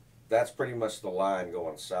 That's pretty much the line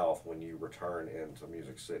going south when you return into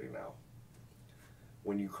Music City now.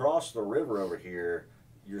 When you cross the river over here,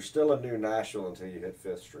 you're still in New Nashville until you hit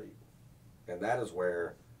 5th Street. And that is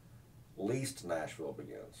where least Nashville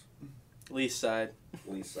begins. Least side.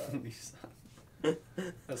 Least side. Least side.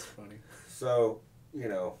 That's funny. So,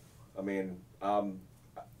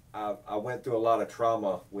 I went through a lot of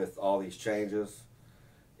trauma with all these changes.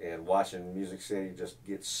 and watching Music City just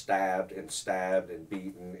get stabbed and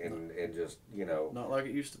beaten and just, you know. Not like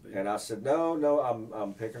it used to be. And I said, no,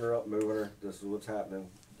 I'm picking her up, moving her. This is what's happening.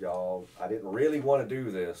 Y'all, I didn't really want to do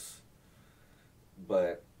this,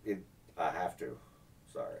 but I have to.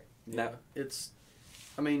 Sorry. Yeah,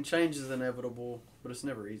 change is inevitable, but it's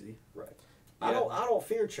never easy. Right. Yeah. I don't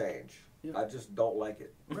fear change. Yeah. I just don't like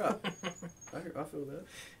it. Right. I feel that.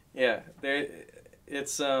 Yeah,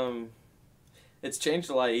 it's changed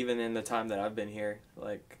a lot even in the time that I've been here.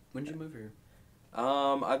 Like, when did you move here?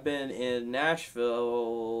 I've been in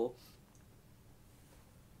Nashville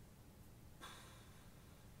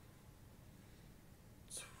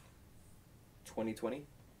 2020.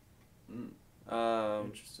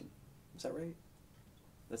 Interesting. Is that right?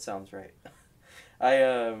 That sounds right.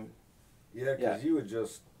 Yeah, because you had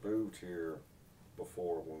just moved here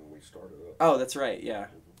before when we started up. Oh, that's right. Yeah.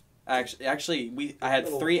 Actually, I had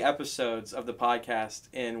 3 episodes of the podcast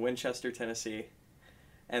in Winchester, Tennessee,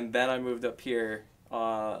 and then I moved up here,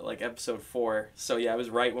 like episode 4. So yeah, it was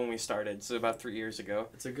right when we started. So about 3 years ago.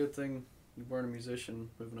 It's a good thing you weren't a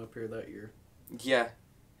musician moving up here that year. Yeah,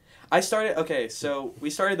 so we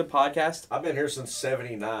started the podcast. I've been here since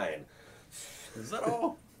 '79. Is that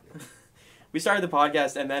all? We started the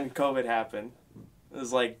podcast, and then COVID happened. It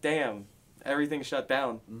was like, damn, everything shut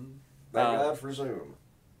down. Mm-hmm. Thank God for Zoom.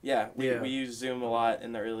 Yeah, we used Zoom a lot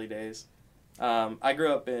in the early days. I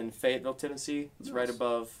grew up in Fayetteville, Tennessee. It's right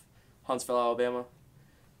above Huntsville, Alabama,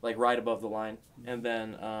 like right above the line. And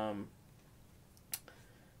then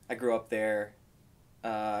I grew up there.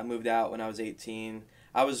 I moved out when I was 18.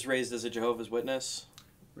 I was raised as a Jehovah's Witness.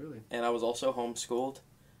 Really? And I was also homeschooled.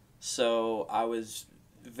 So I was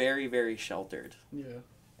very, very sheltered. Yeah.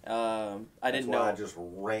 I didn't know. I just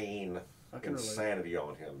rain insanity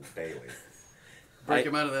on him daily. Break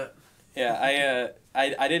him out of that. Yeah,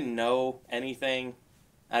 I didn't know anything.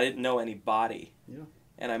 I didn't know anybody. Yeah.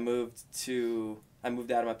 And I moved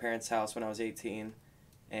out of my parents' house when I was 18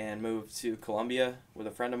 and moved to Columbia with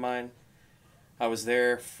a friend of mine. I was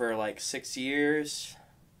there for like 6 years,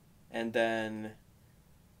 and then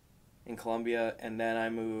in Columbia, and then I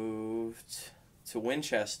moved to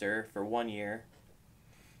Winchester for 1 year,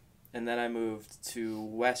 and then I moved to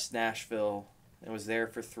West Nashville and was there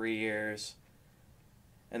for 3 years.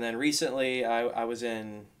 And then recently I was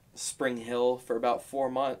in Spring Hill for about 4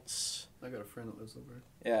 months. I got a friend that lives over there.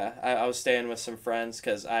 Yeah, I was staying with some friends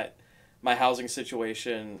because my housing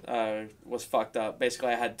situation was fucked up. Basically,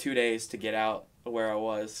 I had 2 days to get out of where I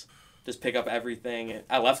was, just pick up everything.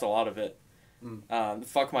 I left a lot of it.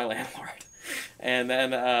 Fuck my landlord. And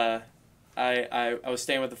then I was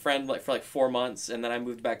staying with a friend for 4 months, and then I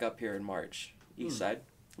moved back up here in March. East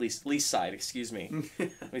side, excuse me.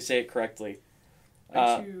 Let me say it correctly.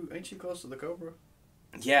 Ain't you close to the Cobra?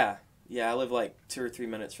 Yeah, I live 2 or 3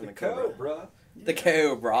 minutes from the Cobra. Yeah. The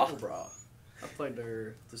Cobra. I played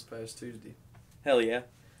there this past Tuesday. Hell yeah.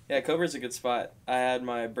 Yeah, Cobra's a good spot. I had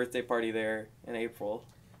my birthday party there in April.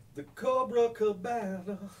 The Cobra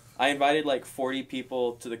Cabana. I invited 40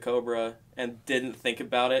 people to the Cobra and didn't think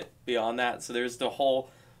about it beyond that. So there's the whole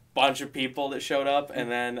bunch of people that showed up, and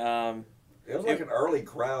then it was an early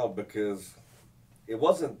crowd because it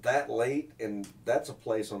wasn't that late, and that's a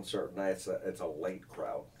place on certain nights it's a late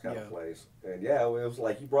crowd kind of place. And yeah, it was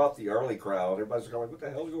like you brought the early crowd. Everybody's going, what the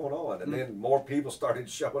hell's going on? And then more people started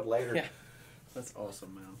showing later. Yeah. That's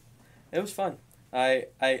awesome, man. It was fun. I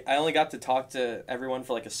only got to talk to everyone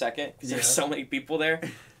for a second because there's so many people there.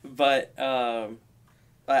 But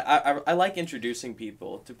I like introducing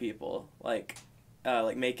people to people, like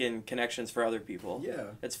making connections for other people.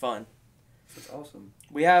 Yeah. It's fun. That's awesome.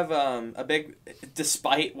 We have a big,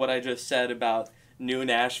 despite what I just said about New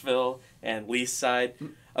Nashville and Lee's Side,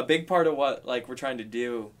 a big part of what we're trying to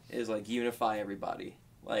do is unify everybody.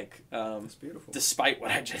 That's beautiful. Despite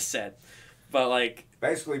what I just said, but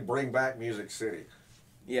basically bring back Music City.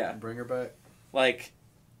 Yeah. Bring her back.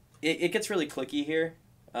 It gets really cliquey here.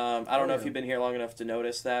 I don't know if you've been here long enough to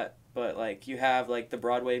notice that, but you have the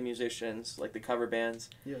Broadway musicians, the cover bands.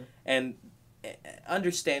 Yeah. And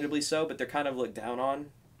understandably so, but they're kind of looked down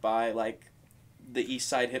on by the East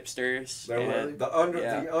Side hipsters.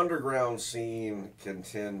 The underground scene can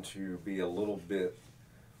tend to be a little bit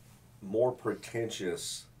more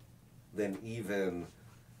pretentious than even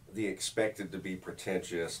the expected to be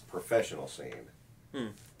pretentious professional scene.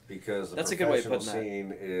 Because the professional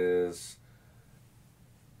scene is,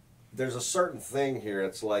 there's a certain thing here.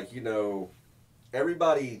 It's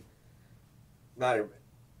everybody, not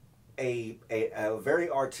a very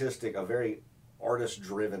artistic, a very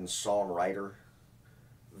artist-driven songwriter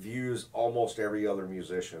views almost every other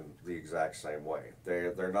musician the exact same way.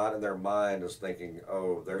 They're not in their mind as thinking,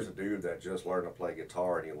 oh, there's a dude that just learned to play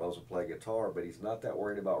guitar and he loves to play guitar, but he's not that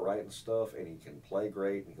worried about writing stuff, and he can play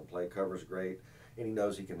great, and he can play covers great, and he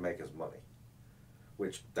knows he can make his money.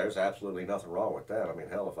 Which there's absolutely nothing wrong with that. I mean,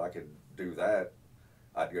 hell, if I could do that,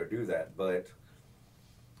 I'd go do that. But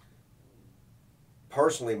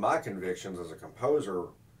personally, my convictions as a composer,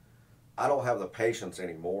 I don't have the patience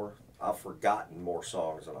anymore. I've forgotten more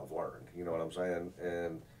songs than I've learned. You know what I'm saying?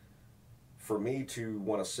 And for me to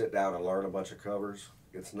want to sit down and learn a bunch of covers,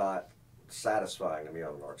 it's not satisfying to me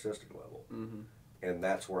on an artistic level. Mm-hmm. And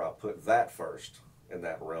that's where I put that first in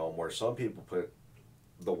that realm, where some people put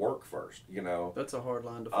the work first, you know. That's a hard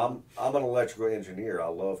line to find. I'm an electrical engineer. I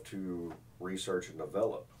love to research and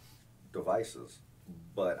develop devices,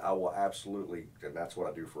 but I will absolutely, and that's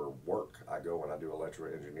what I do for work. I go and I do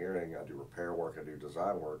electrical engineering, I do repair work, I do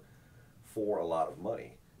design work for a lot of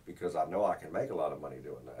money, because I know I can make a lot of money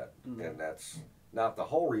doing that. Mm-hmm. And that's not the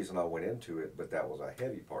whole reason I went into it, but that was a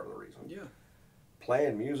heavy part of the reason. Yeah.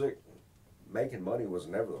 Playing music, making money was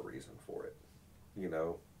never the reason for it. You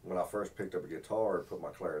know, when I first picked up a guitar and put my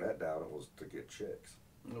clarinet down, it was to get chicks.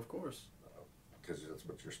 Of course. Because that's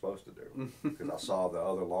what you're supposed to do. Because I saw the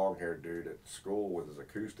other long-haired dude at school with his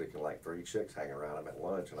acoustic and like 3 chicks hanging around him at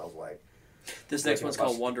lunch, and I was like, this next one's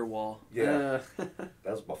called Wonderwall. Yeah.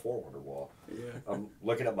 That's before Wonderwall. Yeah. I'm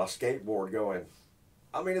looking at my skateboard going,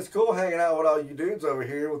 I mean, it's cool hanging out with all you dudes over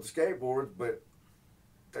here with the skateboards, but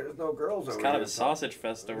there's no girls over here. It's kind of a sausage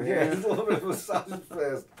fest over here. here. It's a little bit of a sausage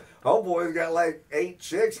fest. Homeboy's got like 8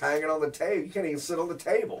 chicks hanging on the table. You can't even sit on the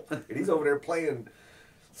table. And he's over there playing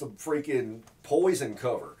some freaking Poison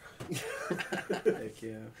cover. Heck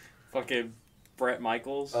yeah. Fucking Bret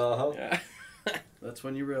Michaels. Uh-huh. Yeah. That's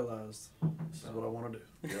when you realized, this is what I want to do.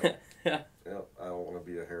 Yep. Yeah. Yep. I don't want to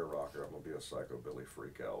be a hair rocker. I'm going to be a psychobilly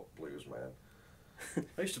freak out blues man.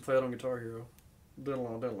 I used to play it on Guitar Hero.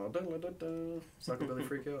 Psychobilly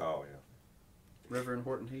freak out. Oh, yeah. Reverend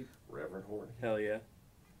Horton Heat. Reverend Horton. Hell yeah.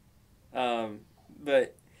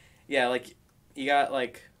 But yeah, like you got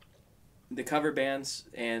like the cover bands,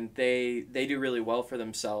 and they do really well for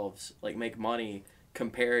themselves, like make money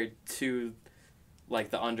compared to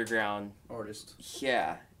like the underground artist.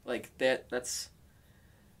 Yeah, like that's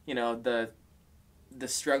you know the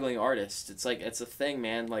struggling artist. It's like it's a thing,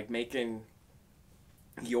 man. Like making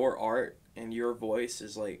your art and your voice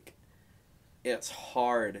is like, it's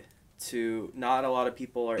hard to, not a lot of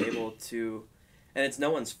people are able to, and it's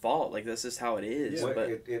no one's fault. Like this is how it is. Yeah,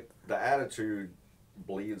 but the attitude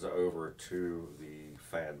bleeds over to the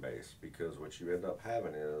fan base, because what you end up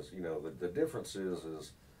having is, you know, the difference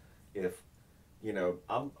is if, you know,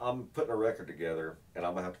 I'm putting a record together and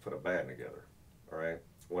I'm gonna have to put a band together. All right.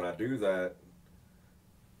 When I do that,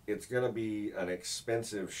 it's going to be an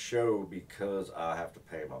expensive show because I have to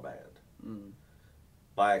pay my band. Mm.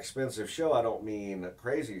 By expensive show, I don't mean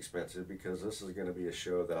crazy expensive, because this is going to be a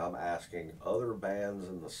show that I'm asking other bands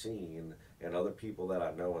in the scene and other people that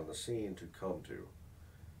I know in the scene to come to.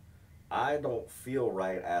 I don't feel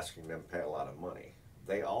right asking them to pay a lot of money.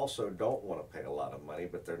 They also don't want to pay a lot of money,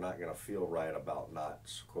 but they're not going to feel right about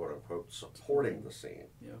not, quote unquote, supporting the scene.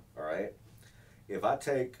 Yeah. All right? If I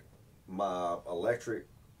take my electric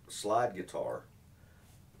slide guitar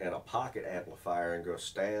and a pocket amplifier and go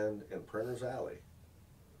stand in Printer's Alley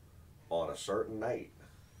on a certain night,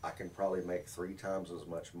 I can probably make 3 times as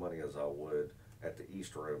much money as I would at the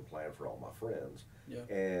East Room playing for all my friends. Yeah.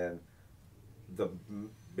 And the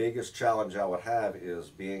biggest challenge I would have is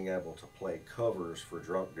being able to play covers for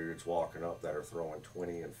drunk dudes walking up that are throwing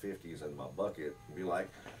 20 and 50s in my bucket and be like,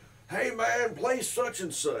 hey man, play such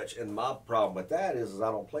and such. And my problem with that is I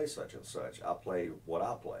don't play such and such. I play what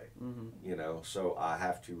I play. Mm-hmm. You know, so I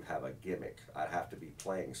have to have a gimmick. I have to be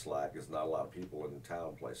playing slide, because not a lot of people in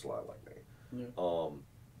town play slide like me. Yeah.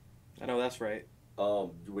 I know that's right.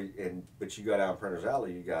 But you go down Printer's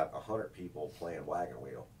Alley, you got 100 people playing wagon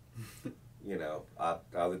wheel. You know,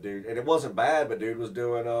 the dude, and it wasn't bad, but dude was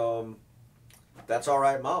doing That's All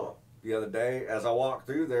Right Mama the other day as I walked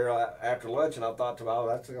through there after lunch, and I thought to myself,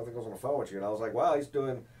 I think I was on the phone with you, and I was like, wow, he's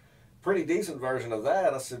doing a pretty decent version of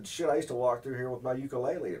that. I said, shit, I used to walk through here with my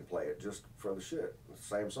ukulele and play it just for the shit. It's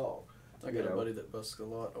the same song. I got a buddy that busts a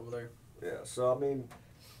lot over there. Yeah, so I mean,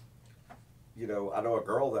 you know, I know a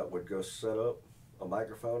girl that would go set up a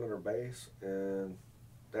microphone in her bass, and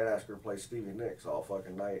they'd ask her to play Stevie Nicks all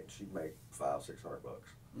fucking night, and she'd make $500-600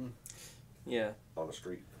 Yeah. on the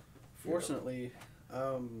street. Fortunately,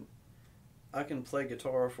 I can play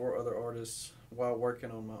guitar for other artists while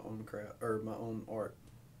working on my own craft or my own art.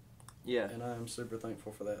 Yeah. And I am super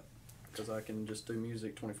thankful for that, because I can just do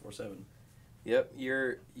music 24/7. Yep,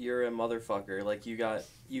 you're a motherfucker. Like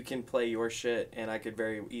you can play your shit, and I could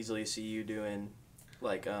very easily see you doing,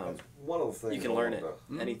 like That's one of the things you can I learn it.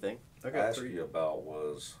 wanted to Anything. ask you about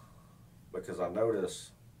was because I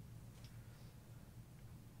notice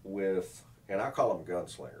with, and I call them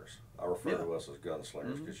gunslingers. I refer to us as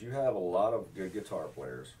gunslingers because you have a lot of good guitar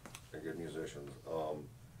players and good musicians,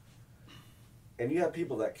 and you have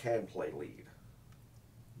people that can play lead.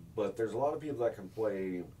 But there's a lot of people that can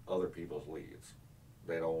play other people's leads.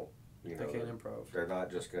 They don't, you know, they can't improv. They're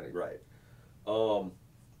not just gonna right.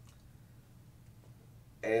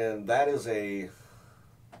 And that is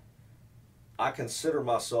I consider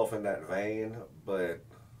myself in that vein, but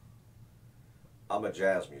I'm a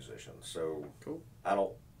jazz musician, so cool. I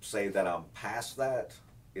don't say that I'm past that.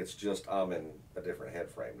 It's just I'm in a different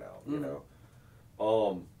head frame now, you know.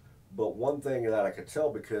 But one thing that I could tell,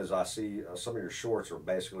 because I see some of your shorts are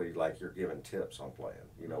basically like you're giving tips on playing,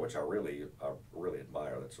 you know, which I really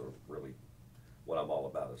admire. That's really what I'm all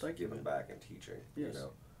about, is giving back and teaching, you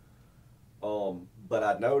know. But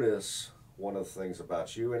I notice one of the things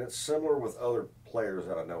about you, and it's similar with other players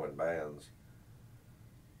that I know in bands,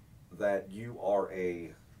 that you are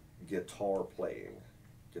a guitar player.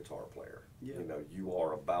 Yeah. You know, you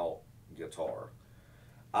are about guitar.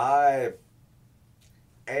 I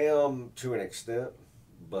am to an extent,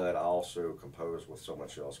 but I also compose with so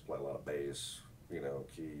much else, play a lot of bass, you know,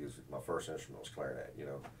 keys. My first instrument was clarinet, you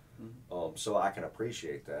know. So I can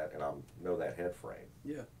appreciate that, and I know that head frame.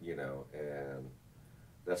 Yeah. You know, and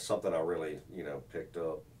that's something I really, you know, picked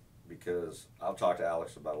up, because I've talked to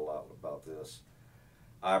Alex about a lot about this.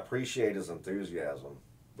 I appreciate his enthusiasm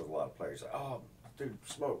with a lot of players. Like, oh, dude,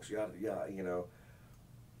 smokes, yeah, you know.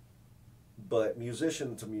 But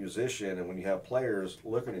musician to musician, and when you have players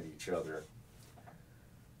looking at each other,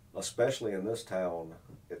 especially in this town,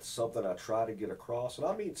 it's something I try to get across. And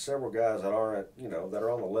I meet several guys that aren't, you know, that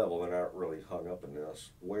are on the level and aren't really hung up in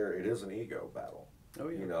this, where it is an ego battle. Oh,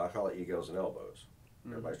 yeah. You know, I call it egos and elbows.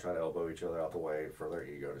 Everybody's trying to elbow each other out the way for their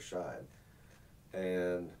ego to shine.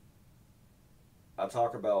 And I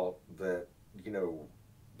talk about that, you know,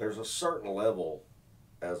 there's a certain level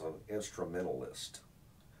as an instrumentalist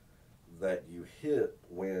that you hit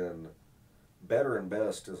when better and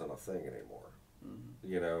best isn't a thing anymore.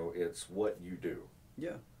 You know, it's what you do.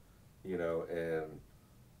 Yeah. You know, and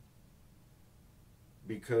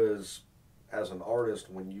because as an artist,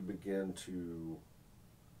 when you begin to,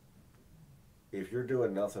 if you're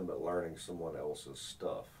doing nothing but learning someone else's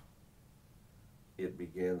stuff, it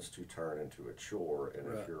begins to turn into a chore. And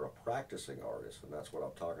if you're a practicing artist, and that's what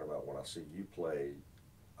I'm talking about when I see you play,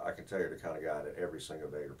 I can tell you're the kind of guy that every single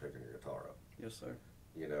day you're picking your guitar up. Yes, sir.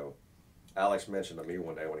 You know, Alex mentioned to me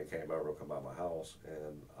one day when he came over to come by my house,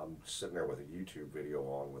 and I'm sitting there with a YouTube video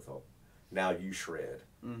on with a Now You Shred,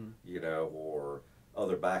 you know, or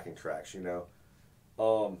other backing tracks, you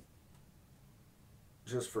know,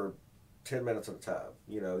 just for 10 minutes at a time.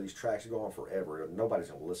 You know, these tracks go on forever, and nobody's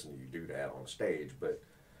going to listen to you do that on stage, but,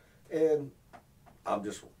 and I'm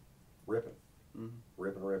just ripping.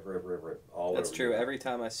 Ripping. All That's over true. you. Every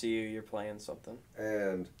time I see you, you're playing something.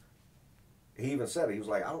 And he even said it. He was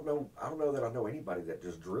like, I don't know that I know anybody that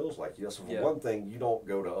just drills like you. So for one thing, you don't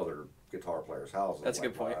go to other guitar players' houses. That's a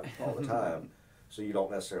like good point. all the time. So you don't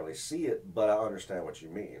necessarily see it, but I understand what you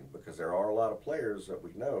mean, because there are a lot of players that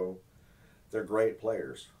we know, they're great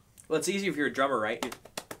players. Well, it's easy if you're a drummer, right?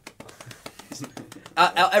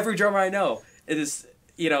 Every drummer I know, it is,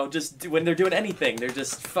 you know, just when they're doing anything, they're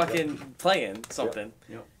just fucking playing something.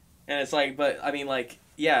 Yep. And it's like, but I mean, like,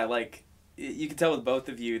 yeah, like, you can tell with both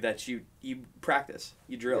of you that you practice,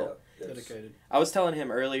 you drill. Yeah, Dedicated. I was telling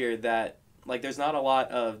him earlier that, like, there's not a lot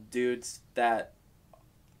of dudes that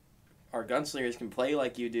are gunslingers can play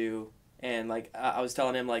like you do. And, like, I was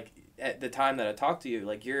telling him, like, at the time that I talked to you,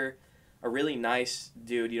 like, you're a really nice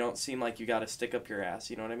dude. You don't seem like you got to stick up your ass,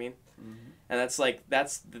 you know what I mean? And that's, like,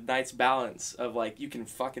 that's the nice balance of, like, you can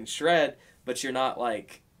fucking shred, but you're not,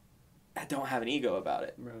 like, I don't have an ego about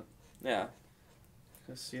it. Right. Yeah.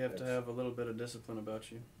 Yes, you have to have a little bit of discipline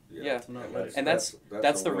about you. Yeah. To not let it And that's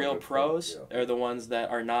the real good pros, point. Yeah. are the ones that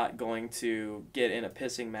are not going to get in a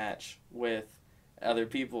pissing match with other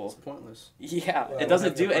people. It's pointless. Yeah, Well, it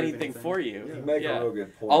doesn't do prove anything anything. for you. Yeah. You make Yeah. a real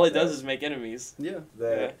good point. All it does is make enemies. Yeah.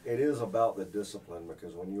 That it is about the discipline,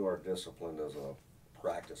 because when you are disciplined as a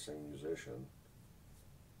practicing musician,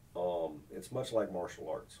 it's much like martial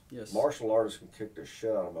arts. Yes. Martial artists can kick the shit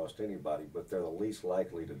out of most anybody, but they're the least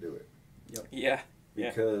likely to do it. Yep. Yeah.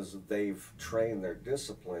 Because they've trained their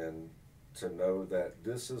discipline to know that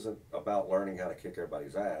this isn't about learning how to kick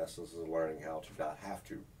everybody's ass. This is learning how to not have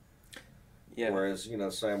to. Yeah. Whereas, you know,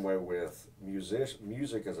 same way with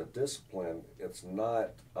music as a discipline, it's not,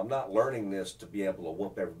 I'm not learning this to be able to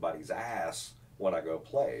whoop everybody's ass when I go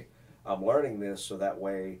play. I'm learning this so that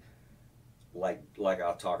way, like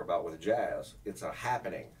I talk about with jazz, it's a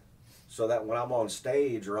happening. So that when I'm on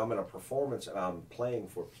stage or I'm in a performance and I'm playing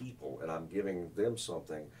for people and I'm giving them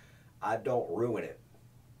something, I don't ruin it.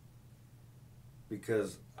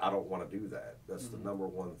 Because I don't want to do that. That's the number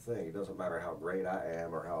one thing. It doesn't matter how great I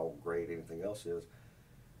am or how great anything else is.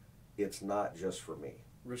 It's not just for me.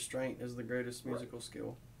 Restraint is the greatest musical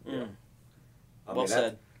skill. Yeah. I Well mean,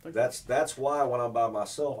 said. That's why when I'm by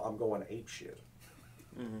myself, I'm going ape shit.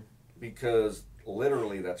 Because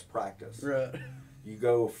literally that's practice. Right. You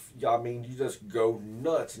go, I mean, you just go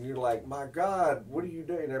nuts, and you're like, my God, what are you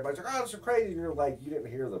doing? And everybody's like, oh, it's so crazy. And you're like, you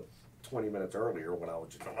didn't hear the 20 minutes earlier when I was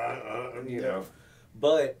just, you know.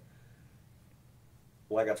 But,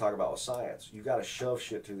 like I talk about with science, you got to shove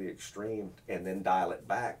shit to the extreme and then dial it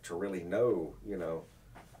back to really know, you know,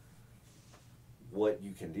 what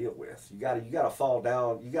you can deal with. You got to fall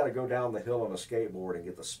down, you got to go down the hill on a skateboard and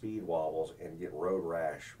get the speed wobbles and get road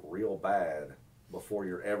rash real bad before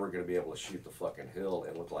you're ever going to be able to shoot the fucking hill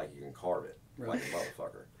and look like you can carve it like a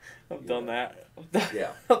motherfucker. I've done that.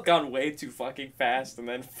 Yeah. I've gone way too fucking fast and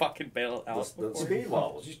then fucking bailed out. The speed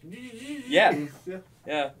wobbles. Yeah. Yeah.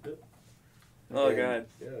 Yeah. Oh, And, God.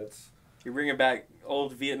 Yeah, it's... You're bringing back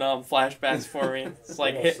old Vietnam flashbacks for me. It's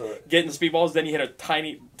like So- getting speedballs, then you hit a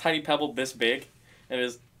tiny pebble this big, and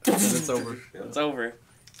it's it's over. Yeah. It's over.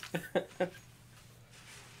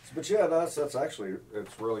 But yeah, that's actually,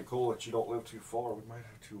 it's really cool that you don't live too far. We might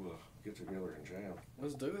have to get together and jam.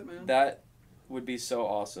 Let's do it, man. That would be so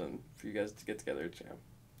awesome for you guys to get together and jam.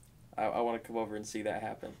 I want to come over and see that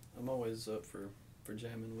happen. I'm always up for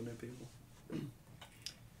jamming with new people.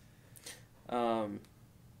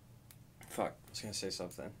 Fuck, I was gonna say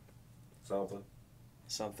something.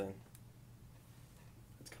 Something?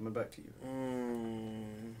 It's coming back to you.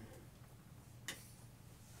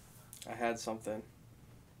 I had something.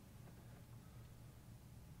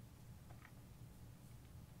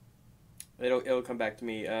 It'll come back to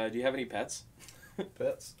me. Do you have any pets?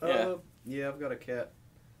 Pets? Yeah. Yeah, I've got a cat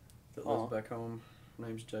that Aw. lives back home. Her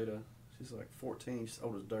name's Jada. She's like 14. She's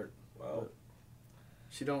old as dirt. Wow. But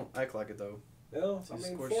she don't act like it, though. Yeah, I She's,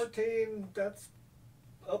 mean, of course- 14, that's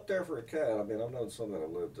up there for a cat. I mean, I've known some that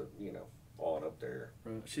have lived, you know, on up there.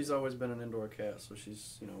 Right. She's always been an indoor cat, so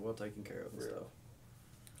she's, well taken care of and Really? stuff.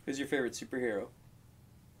 Who's your favorite superhero?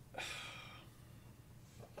 I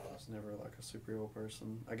was never like a superhero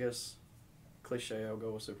person. I guess, cliche, I'll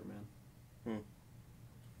go with Superman.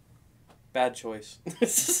 Bad choice.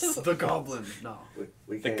 The Goblin. No.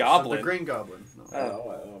 We The can't- Goblin? The Green Goblin. No.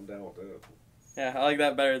 Oh. I'm down with that. Yeah, I like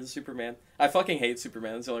that better than Superman. I fucking hate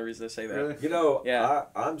Superman. That's the only reason I say that. Really? You know, Yeah.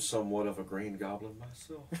 I'm somewhat of a Green Goblin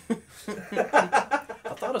myself.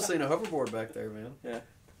 I thought I seen a hoverboard back there, man. Yeah.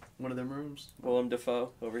 One of them rooms. Willem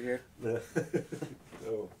Dafoe over here.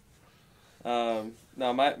 Oh.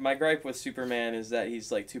 No, my gripe with Superman is that he's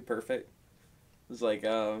like too perfect. It's like,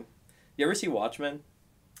 you ever see Watchmen?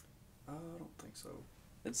 I don't think so.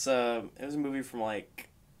 It was a movie from like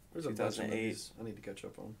There's a bunch of 2008. movies I need to catch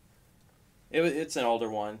up on. It's an older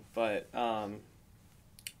one, but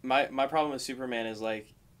my problem with Superman is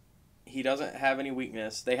like he doesn't have any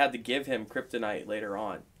weakness. They had to give him kryptonite later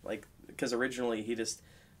on, like because originally he just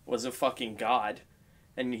was a fucking god,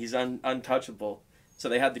 and he's untouchable. So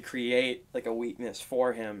they had to create like a weakness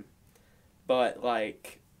for him, but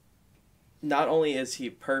like not only is he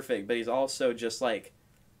perfect, but he's also just like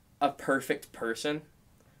a perfect person.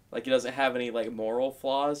 Like he doesn't have any like moral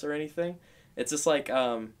flaws or anything. It's just like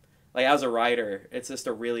as a writer, it's just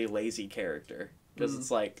a really lazy character. Because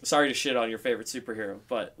it's like, sorry to shit on your favorite superhero,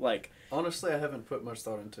 but like... Honestly, I haven't put much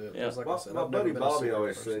thought into it. Yeah. Like I said, My I've never buddy been a Bobby superhero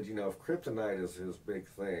always person. said, you know, if kryptonite is his big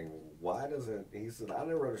thing, why doesn't... He said, I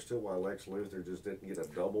never understood why Lex Luthor just didn't get a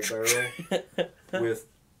double barrel with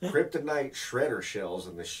kryptonite shredder shells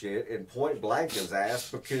and the shit and point blank his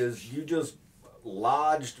ass because you just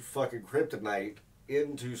lodged fucking kryptonite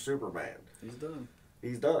into Superman. He's done.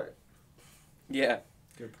 He's done. Yeah.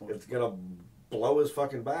 Good point. It's gonna blow his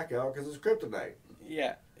fucking back out because it's kryptonite.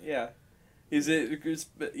 Yeah. Yeah. He's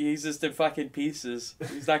just in fucking pieces.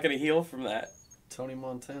 He's not going to heal from that. Tony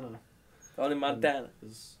Montana. Tony Montana.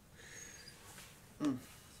 Is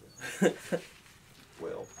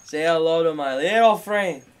Well, Say hello to my little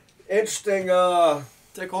friend. interesting.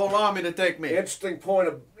 take a whole army to take me. Interesting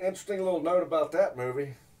little note about that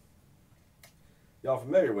movie. Y'all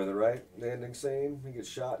familiar with it, right? The ending scene. He gets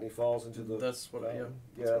shot and he falls into the. That's what I am.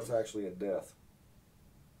 Yeah, that's actually a death.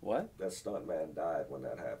 What? That stuntman died when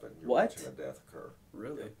that happened. You're What? watching a death occur.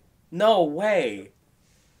 Really? No way.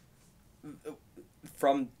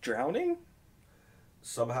 From drowning?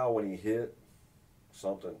 Somehow when he hit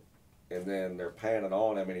something, and then they're panning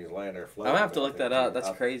on him, and he's laying there floating. I'm gonna have to look that up. That's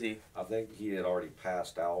crazy. I think he had already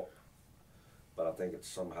passed out, but I think it's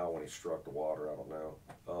somehow when he struck the water. I don't know.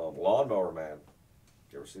 Lawnmower Man.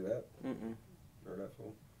 Did you ever see that? Mm-mm. Remember that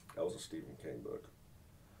film? That was a Stephen King book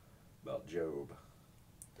about Job,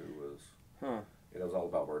 who was. Huh. It was all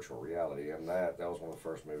about virtual reality, and that was one of the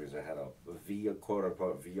first movies that had a quote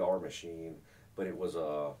unquote VR machine, but it was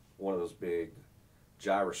one of those big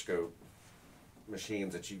gyroscope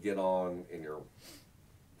machines that you get on, and you're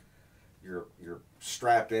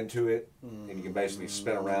strapped into it, and you can basically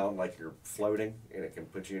spin around like you're floating, and it can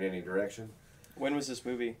put you in any direction. When was this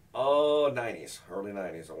movie? Oh, 90s, early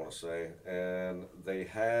 90s, I want to say. And they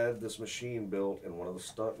had this machine built, and one of the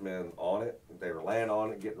stuntmen on it, they were laying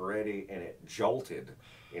on it, getting ready, and it jolted,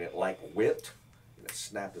 and it like whipped, and it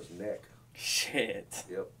snapped his neck. Shit.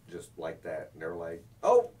 Yep, just like that. And they were like,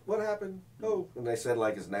 oh, what happened? Oh. And they said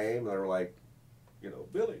like his name, and they were like,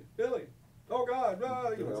 Billy, oh God,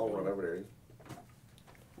 all run over there.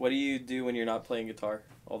 What do you do when you're not playing guitar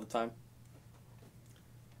all the time?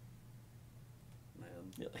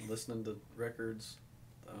 Listening to records,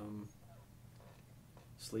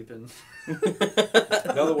 sleeping. In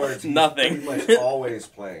other words, he's nothing. pretty much always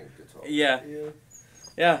playing guitar.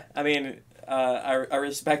 Yeah. I mean, I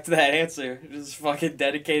respect that answer. Just fucking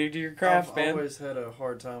dedicated to your craft, man. I've always had a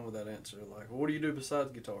hard time with that answer. Like, what do you do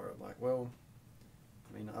besides guitar? I'm like, well,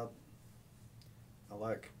 I mean, I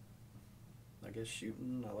like, I guess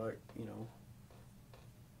shooting. I like,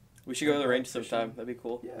 We should go to the range sometime. That'd be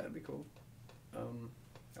cool. Yeah, that'd be cool.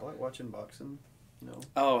 I like watching boxing,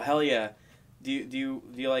 Oh, hell yeah. Do you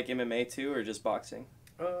like MMA too, or just boxing?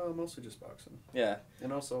 Mostly just boxing. Yeah.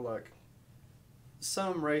 And also like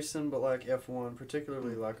some racing, but like F1,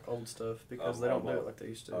 particularly like old stuff, because they don't do it like they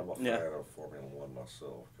used to. I'm a fan of Formula 1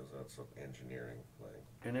 myself, because that's an engineering thing.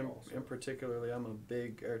 And in particularly, I'm a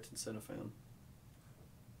big Ayrton Senna fan.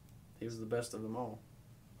 He was the best of them all.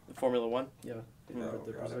 Formula 1? Yeah. I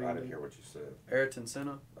didn't hear what you said. Ayrton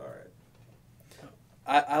Senna. All right.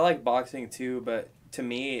 I like boxing too, but to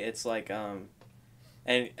me it's like and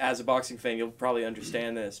as a boxing fan you'll probably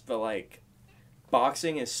understand this, but like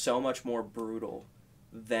boxing is so much more brutal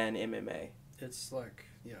than MMA. It's like,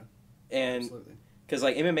 yeah. And absolutely. Cuz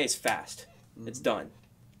like MMA is fast. Mm-hmm. It's done.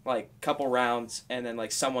 Like couple rounds and then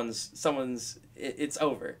like it's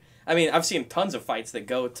over. I mean, I've seen tons of fights that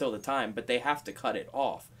go till the time, but they have to cut it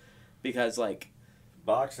off because like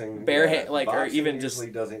boxing, boxing or even usually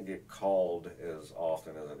doesn't get called as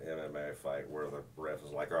often as an MMA fight where the ref is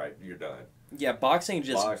like, all right, you're done. Yeah, boxing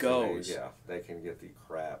goes. They can get the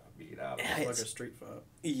crap beat out of it. It's like a street fight.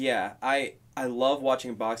 Yeah, I love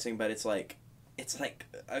watching boxing, but it's like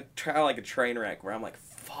a train wreck where I'm like,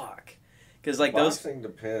 fuck, because like boxing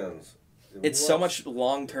depends. It's so much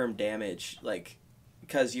long-term damage, like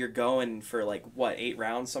because you're going for like what 8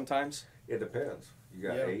 rounds sometimes. It depends. You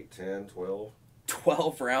got 8, 10, 12.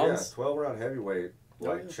 12 rounds? Yeah, 12 round heavyweight,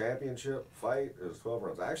 championship fight is 12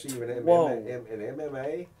 rounds. Actually, even in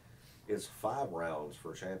MMA, it's 5 rounds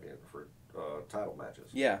for title matches.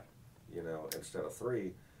 Yeah. Instead of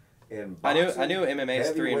 3. In boxing, I knew MMA is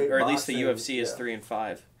 3, or at least the UFC is 3 and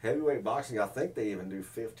 5. Heavyweight boxing, I think they even do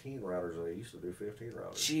 15 rounders. They used to do 15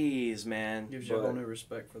 rounders. Jeez, man. Gives you a whole new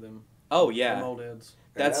respect for them. Oh yeah. Them old heads.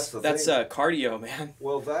 That's cardio, man.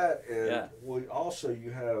 Well, that and also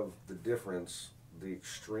you have the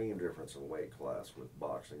extreme difference in weight class with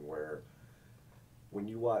boxing, where when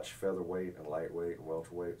you watch featherweight and lightweight and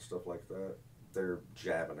welterweight and stuff like that, they're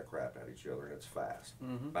jabbing the crap at each other and it's fast,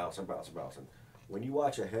 bouncing. When you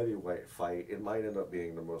watch a heavyweight fight, it might end up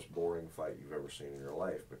being the most boring fight you've ever seen in your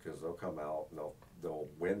life, because they'll come out and they'll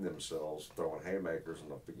win themselves throwing haymakers in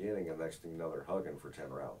the beginning, and next thing you know they're hugging for 10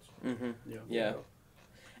 rounds. Mm-hmm. Yeah.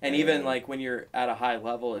 And even like when you're at a high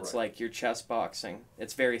level, it's like you're chess boxing.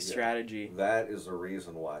 It's very strategy. That is the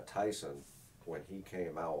reason why Tyson, when he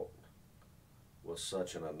came out, was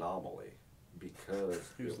such an anomaly, because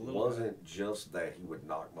it wasn't just that he would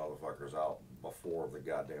knock motherfuckers out before the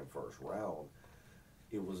goddamn first round.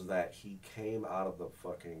 It was that he came out of the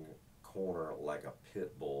fucking corner like a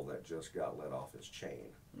pit bull that just got let off his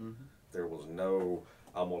chain. Mm-hmm. There was no,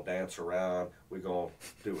 I'm going to dance around, we're going to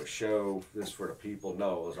do a show, this for the people.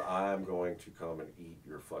 No, it was, I'm going to come and eat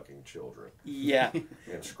your fucking children. Yeah.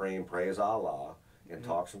 And scream, praise Allah, and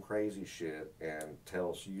talk some crazy shit, and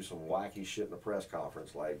tell you some wacky shit in a press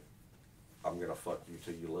conference like, I'm going to fuck you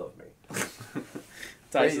till you love me.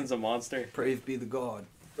 Tyson's a monster. Praise be the God.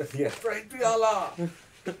 Yeah, praise be Allah.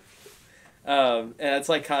 And it's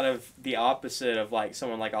like kind of the opposite of like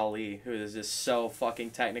someone like Ali, who is just so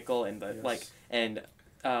fucking technical and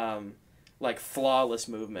like flawless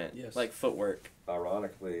movement, like footwork.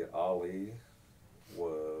 Ironically, Ali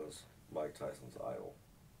was Mike Tyson's idol.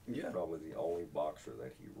 Yeah. Probably the only boxer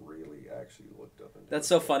that he really actually looked up into. That's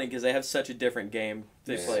so funny because they have such a different game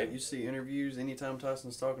they play. You see interviews, anytime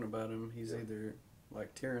Tyson's talking about him, he's either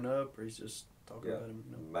like tearing up or he's just talking about him.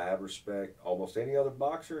 You know? Mad respect. Almost any other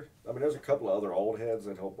boxer. I mean, there's a couple of other old heads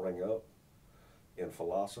that he'll bring up in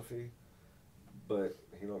philosophy, but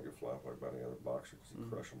he don't give fly about any other boxer because he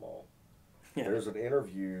crush them all. Yeah. There's an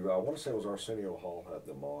interview, I want to say it was Arsenio Hall had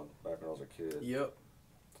them on back when I was a kid. Yep.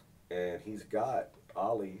 And he's got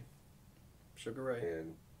Ali, Sugar Ray,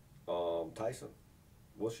 and Tyson.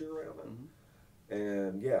 Was Sugar Ray on that?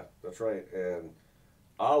 And yeah, that's right. And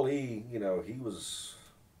Ali, you know, he was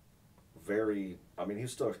very, I mean,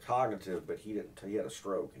 he's still cognitive, but he had a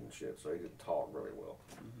stroke and shit, so he didn't talk really well.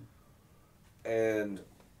 And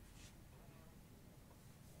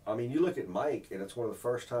I mean, you look at Mike, and it's one of the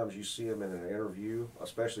first times you see him in an interview,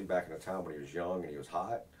 especially back in the time when he was young and he was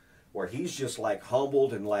hot, where he's just like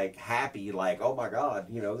humbled and like happy, like, oh my God,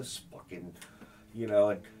 you know, this is fucking, you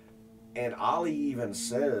know, and Ali even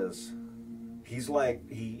says, he's like,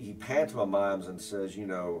 he pantomimes and says, you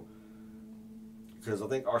know, because I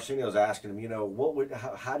think Arsenio's asking him, you know,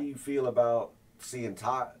 how do you feel about seeing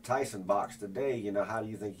Tyson box today? You know, how do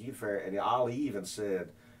you think he'd fare? And Ali even said,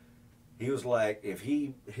 he was like, if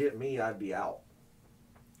he hit me, I'd be out.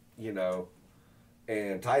 You know,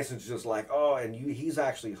 and Tyson's just like, oh, and he's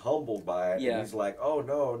actually humbled by it. Yeah. And he's like, oh,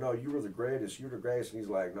 no, you were the greatest. You're the greatest. And he's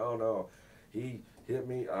like, no, he hit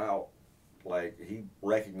me out. Like, he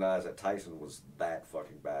recognized that Tyson was that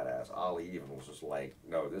fucking badass. Ali even was just like,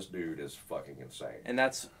 no, this dude is fucking insane. And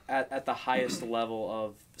that's at the highest level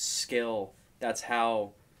of skill. That's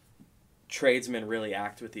how tradesmen really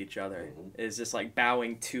act with each other. Is just like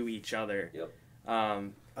bowing to each other. Yep. I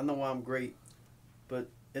know I'm great, but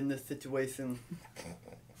in this situation,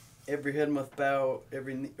 every head must bow,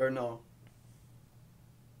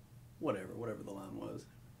 whatever the line was.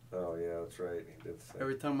 Oh yeah, that's right. He did say.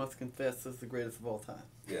 Every tongue must confess this is the greatest of all time.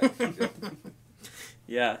 Yeah.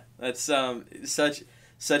 Yeah, that's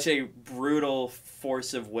such a brutal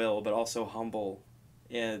force of will, but also humble,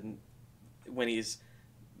 and when he's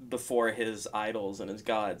before his idols and his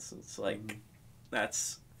gods, it's like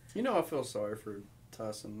that's. You know, I feel sorry for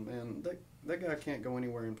Tyson, man. That guy can't go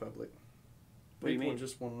anywhere in public. What do you mean? People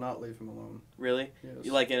just will not leave him alone. Really? Yes.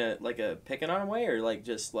 You like in a picking on him way, or like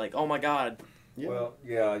just like, oh my God. Yeah. Well,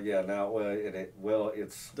 yeah. Now,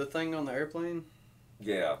 it's the thing on the airplane.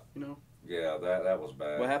 Yeah. You know. Yeah, that was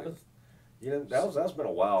bad. What happened? You know, that's been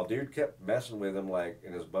a while. Dude kept messing with him, like,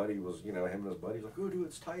 and his buddy was, you know, him and his buddy was like, oh, dude,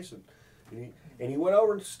 it's Tyson, and he went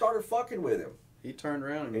over and started fucking with him. He turned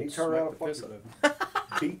around and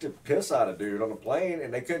beat the piss out of dude on the plane,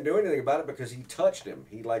 and they couldn't do anything about it because he touched him.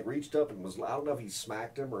 He like reached up and was, I don't know if he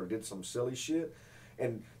smacked him or did some silly shit.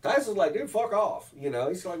 And Tyson's like, dude, fuck off. You know,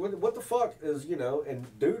 he's like, what the fuck is, you know, and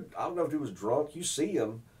dude, I don't know if dude was drunk. You see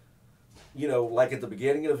him, you know, like at the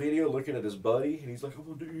beginning of the video looking at his buddy, and he's like,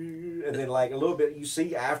 oh, dude. And then like a little bit, you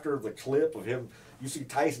see after the clip of him, you see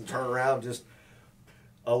Tyson turn around just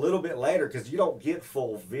a little bit later, because you don't get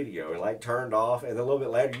full video, like turned off, and then a little bit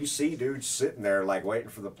later you see dude sitting there like waiting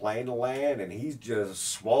for the plane to land, and he's just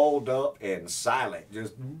swolled up and silent,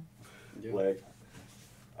 just like,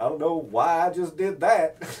 I don't know why I just did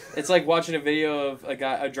that. It's like watching a video of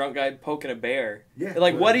a drunk guy poking a bear. Yeah.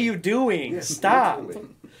 Like, what are you doing? Yeah, Stop.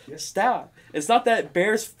 Yeah. Stop. It's not that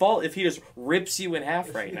bear's fault if he just rips you in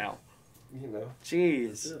half right now. You know.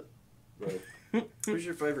 Jeez. Right. Who's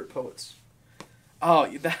your favorite poets? Oh,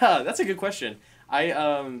 that's a good question.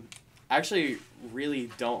 I actually really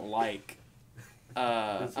don't like.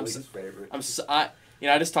 That's his favorite.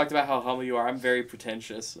 I just talked about how humble you are. I'm very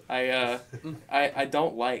pretentious. I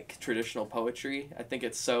don't like traditional poetry. I think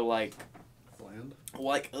it's so like bland.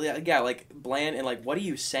 Like bland and like, what are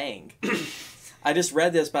you saying? I just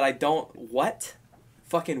read this, but I don't. What?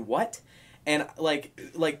 Fucking what? And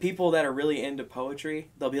like people that are really into poetry,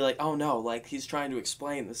 they'll be like, oh no, like he's trying to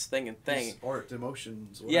explain this thing and thing. It's art,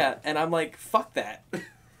 emotions. Whatever. Yeah, and I'm like, fuck that.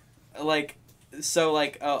 Like, so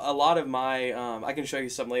like a lot of my I can show you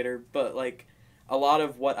some later, but like a lot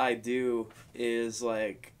of what I do is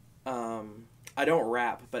like I don't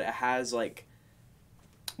rap, but it has like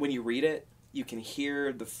when you read it, you can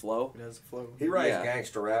hear the flow. It has a flow. He writes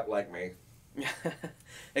gangster rap like me.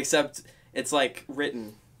 Except it's like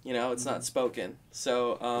written. You know, it's not spoken.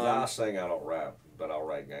 So I sing, I don't rap, but I'll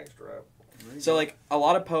write gangster rap. So like a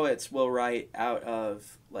lot of poets will write out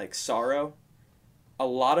of like sorrow. a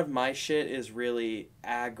lot of my shit is really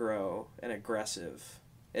aggro and aggressive.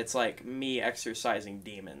 It's like me exercising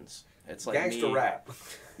demons. It's like gangster rap.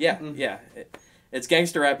 Yeah, yeah. It's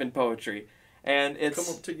gangster rap and poetry. And it's...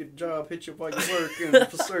 Come up to your job, hit you while you work, and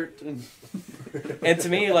for certain. And to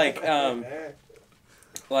me, like, the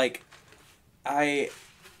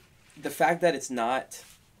fact that it's not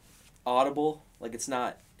audible, like, it's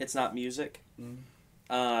not music,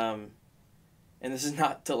 and this is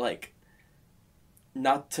not to look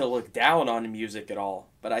down on music at all,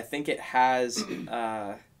 but I think it has,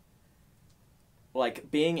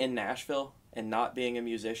 like, being in Nashville and not being a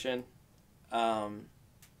musician,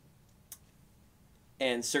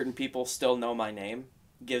 and certain people still know my name,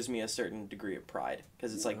 gives me a certain degree of pride,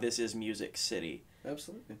 because it's like, this is Music City.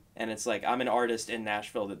 Absolutely. And it's like, I'm an artist in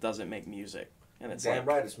Nashville that doesn't make music. And it's damn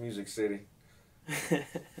right, it's Music City.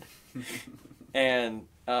 And,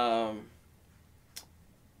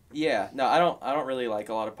 yeah, no, I don't really like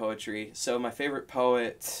a lot of poetry. So my favorite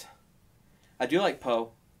poet, I do like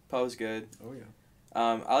Poe. Poe's good. Oh, yeah.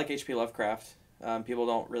 I like H.P. Lovecraft. People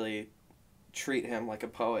don't really treat him like a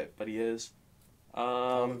poet, but he is.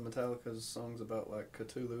 All of Metallica's songs about, like,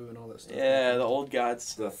 Cthulhu and all that stuff. Yeah, the old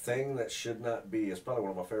gods. The Thing That Should Not Be is probably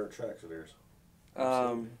one of my favorite tracks of theirs.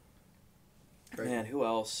 Man, who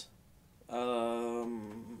else?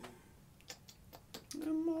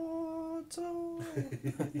 Immortal.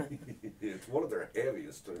 It's one of their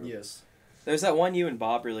heaviest, too. Yes. There's that one you and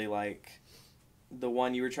Bob really like. The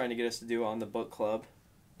one you were trying to get us to do on the book club.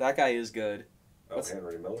 That guy is good. Oh,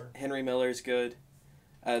 Henry Miller? Henry Miller's good.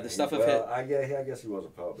 The stuff of I guess he was a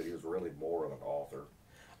poet, but he was really more of an author.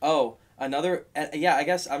 Oh, another... yeah, I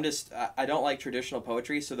guess I don't like traditional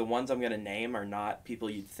poetry, so the ones I'm going to name are not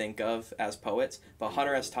people you'd think of as poets. But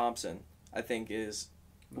Hunter S. Thompson, I think, is...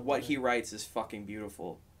 What he writes is fucking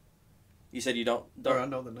beautiful. You said you don't... I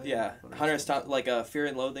know the name. Yeah, Hunter S. Thompson, like Fear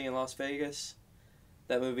and Loathing in Las Vegas,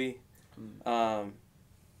 that movie.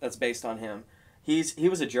 That's based on him. He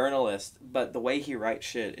was a journalist, but the way he writes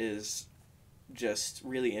shit is just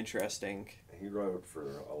really interesting. He wrote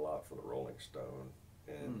a lot for the Rolling Stone,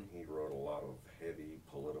 and he wrote a lot of heavy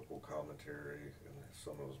political commentary in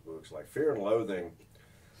some of his books. Like Fear and Loathing,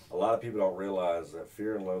 a lot of people don't realize that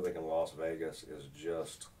Fear and Loathing in Las Vegas is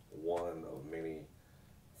just one of many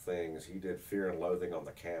things. He did Fear and Loathing on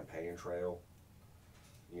the campaign trail.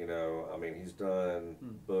 You know, I mean, he's done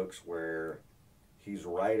books where he's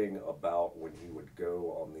writing about when he would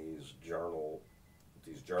go on these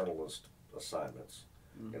journalist assignments.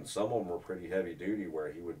 And some of them were pretty heavy duty,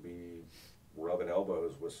 where he would be rubbing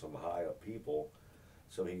elbows with some high up people.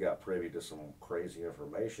 So he got privy to some crazy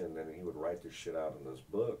information, and he would write this shit out in those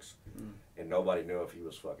books. And nobody knew if he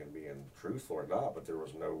was fucking being truthful or not, but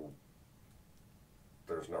there's no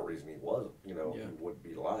reason he wasn't, you know, he would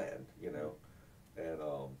be lying, you know. And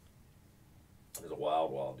he's a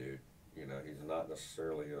wild, wild dude. You know, he's not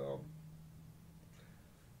necessarily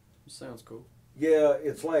Sounds cool. Yeah,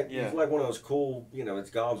 it's like he's like one of those cool, you know, it's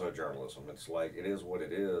gonzo journalism. It's like, it is what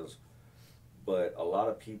it is. But a lot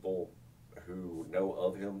of people who know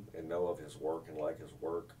of him and know of his work and like his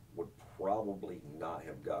work would probably not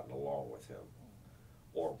have gotten along with him.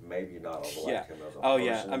 Or maybe not have liked him as a person. Oh,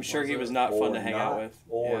 yeah. I'm sure he was not fun to hang out with.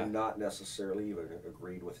 Or not necessarily even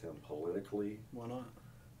agreed with him politically. Why not?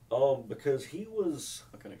 Because he was...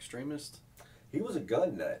 Like an extremist? He was a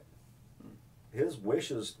gun nut. His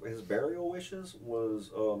burial wishes was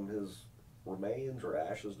his remains or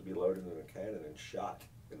ashes to be loaded in a cannon and shot.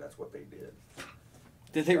 And that's what they did.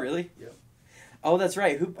 Did they really? Yeah. Oh, that's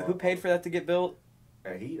right. Who paid for that to get built?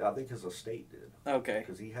 And I think his estate did. Okay.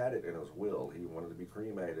 Because he had it in his will. He wanted to be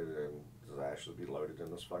cremated and his ashes be loaded in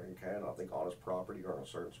this fucking can. I think on his property or in a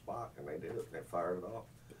certain spot, and they did it. They fired it off.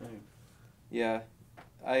 Yeah,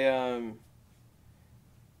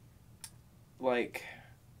 like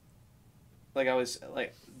I was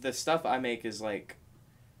like, the stuff I make is like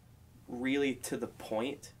really to the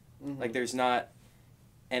point. Like there's not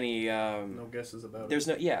any no guesses about there's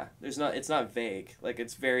not, it's not vague. Like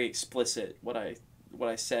it's very explicit what I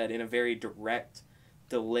said in a very direct,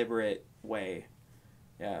 deliberate way.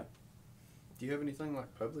 Yeah. Do you have anything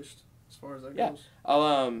like published as far as that goes?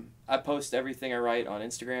 I post everything I write on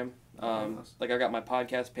Instagram. Nice. Like I got my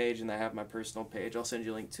podcast page and I have my personal page. I'll send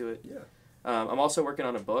you a link to it. Yeah. I'm also working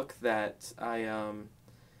on a book that I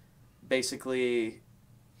basically,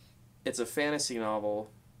 it's a fantasy novel.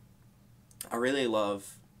 I really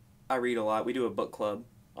love. I read a lot. We do a book club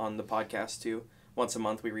on the podcast too. Once a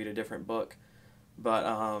month we read a different book. But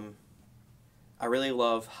I really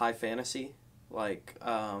love high fantasy, like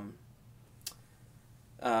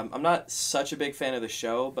I'm not such a big fan of the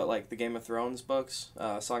show, but like the Game of Thrones books,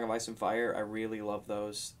 Song of Ice and Fire, I really love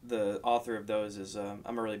those. The author of those is I'm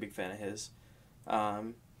a really big fan of his.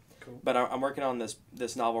 Cool. But I'm working on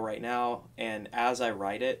this novel right now, and as I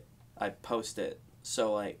write it, I post it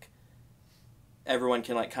so like everyone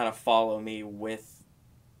can like kind of follow me with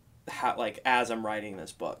how like as I'm writing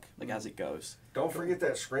this book, like as it goes. Don't forget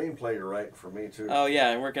that screenplay you're writing for me too. Oh yeah,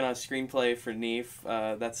 I'm working on a screenplay for Neef.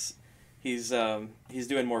 He's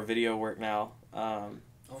doing more video work now.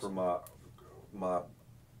 For my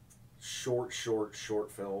short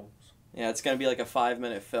films. Yeah, it's gonna be like a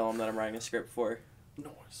 5-minute film that I'm writing a script for.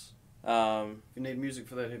 Nice. If If you need music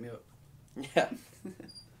for that, hit me up. Yeah.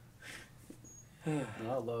 And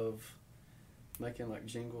I love making like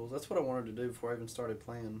jingles. That's what I wanted to do before I even started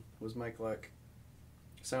playing, was make like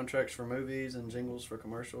soundtracks for movies and jingles for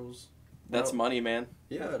commercials. That's money, man.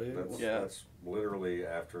 Yeah, dude. That's literally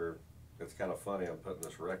after. It's kind of funny. I'm putting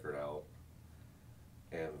this record out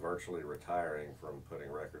and virtually retiring from putting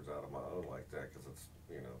records out of my own like that because it's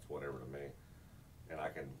it's whatever to me. And I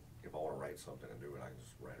can, if I want to write something and do it, I can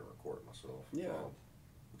just write and record it myself. Yeah.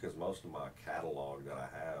 Because most of my catalog that I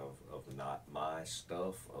have of not my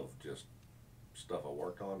stuff, of just stuff I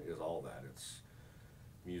worked on, is all that. It's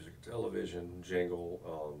music, television,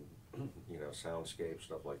 jingle, soundscape,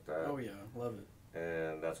 stuff like that. Oh yeah, love it.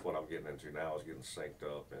 And that's what I'm getting into now, is getting synced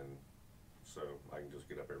up, and so I can just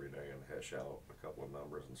get up every day and hash out a couple of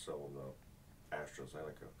numbers and sell them to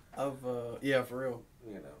AstraZeneca. Yeah, for real.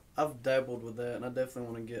 You know. I've dabbled with that, and I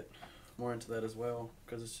definitely want to get more into that as well,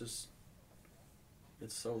 because it's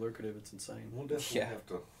so lucrative. It's insane. We'll definitely have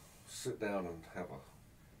to sit down and have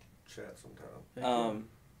a chat sometime.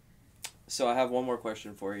 So I have one more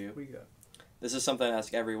question for you. What we got? This is something I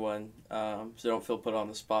ask everyone, so don't feel put on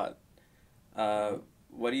the spot.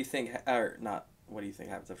 What do you think, or not, what do you think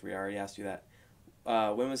happens after we already asked you that?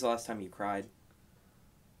 When was the last time you cried?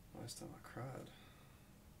 Last time I cried,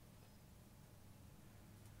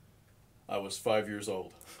 I was 5 years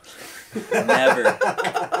old. Never.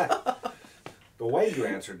 The way you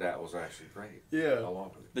answered that was actually great. Yeah.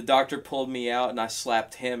 Along with it. The doctor pulled me out and I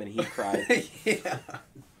slapped him and he cried. Yeah.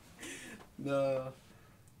 No.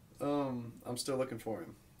 I'm still looking for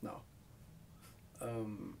him. No. I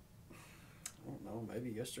don't know, maybe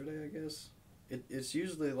yesterday, I guess. It's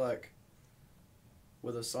usually like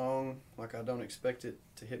with a song, like I don't expect it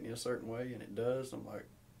to hit me a certain way, and it does. I'm like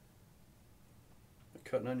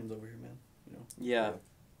cutting onions over here, man. Yeah.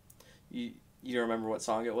 You don't remember what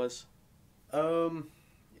song it was? Yeah, I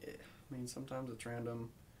mean, sometimes it's random.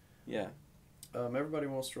 Yeah. Everybody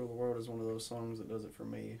Wants to Rule the World is one of those songs that does it for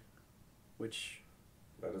me, which...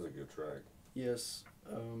 That is a good track. Yes.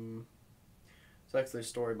 It's actually a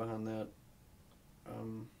story behind that. I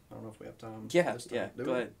don't know if we have time. Yeah, this time. yeah,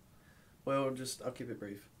 go ahead. Well, I'll keep it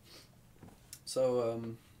brief. So,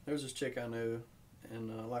 there was this chick I knew,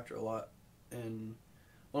 and I liked her a lot. And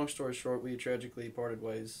long story short, we tragically parted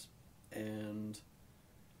ways. And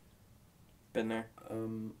Been there.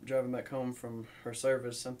 driving back home from her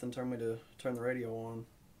service, something told me to turn the radio on,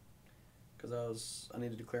 because I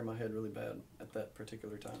needed to clear my head really bad at that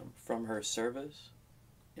particular time. From her service?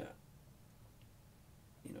 Yeah.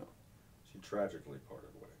 She tragically parted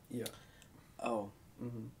away. Yeah. Oh.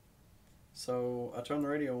 Mm-hmm. So I turned the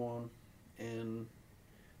radio on, and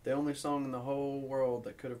the only song in the whole world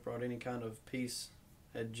that could have brought any kind of peace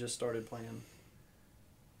had just started playing.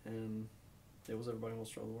 And it was Everybody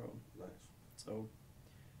Wants to Rule the World. Nice. So,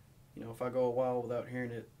 if I go a while without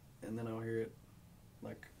hearing it, and then I'll hear it,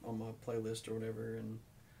 like, on my playlist or whatever, and,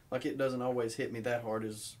 like, it doesn't always hit me that hard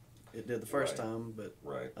as it did the first time, but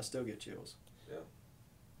I still get chills. Yeah.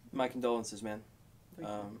 My condolences, man. Thank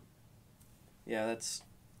you. Yeah, that's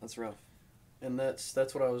rough. And that's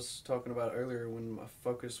what I was talking about earlier, when my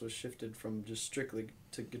focus was shifted from just strictly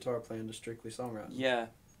to guitar playing to strictly songwriting. Yeah.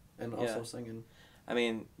 And also singing. I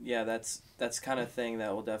mean, yeah, that's kind of thing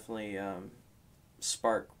that will definitely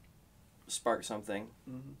spark something.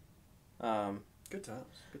 Mm-hmm. Good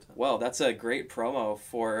times. Well, that's a great promo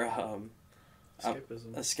for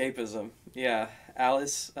Escapism. Escapism. Yeah.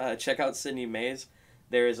 Alice, check out Sidney Mays.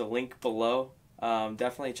 There is a link below.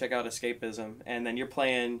 Definitely check out Escapism. And then you're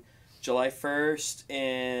playing July 1st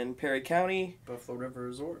in Perry County. Buffalo River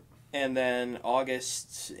Resort. And then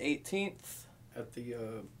August 18th. At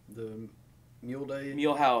the Mule Day.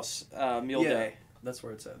 Mule House. Mule Day. That's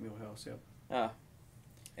where it's at, Mule House, yeah.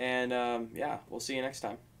 And, we'll see you next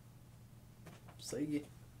time. See ya.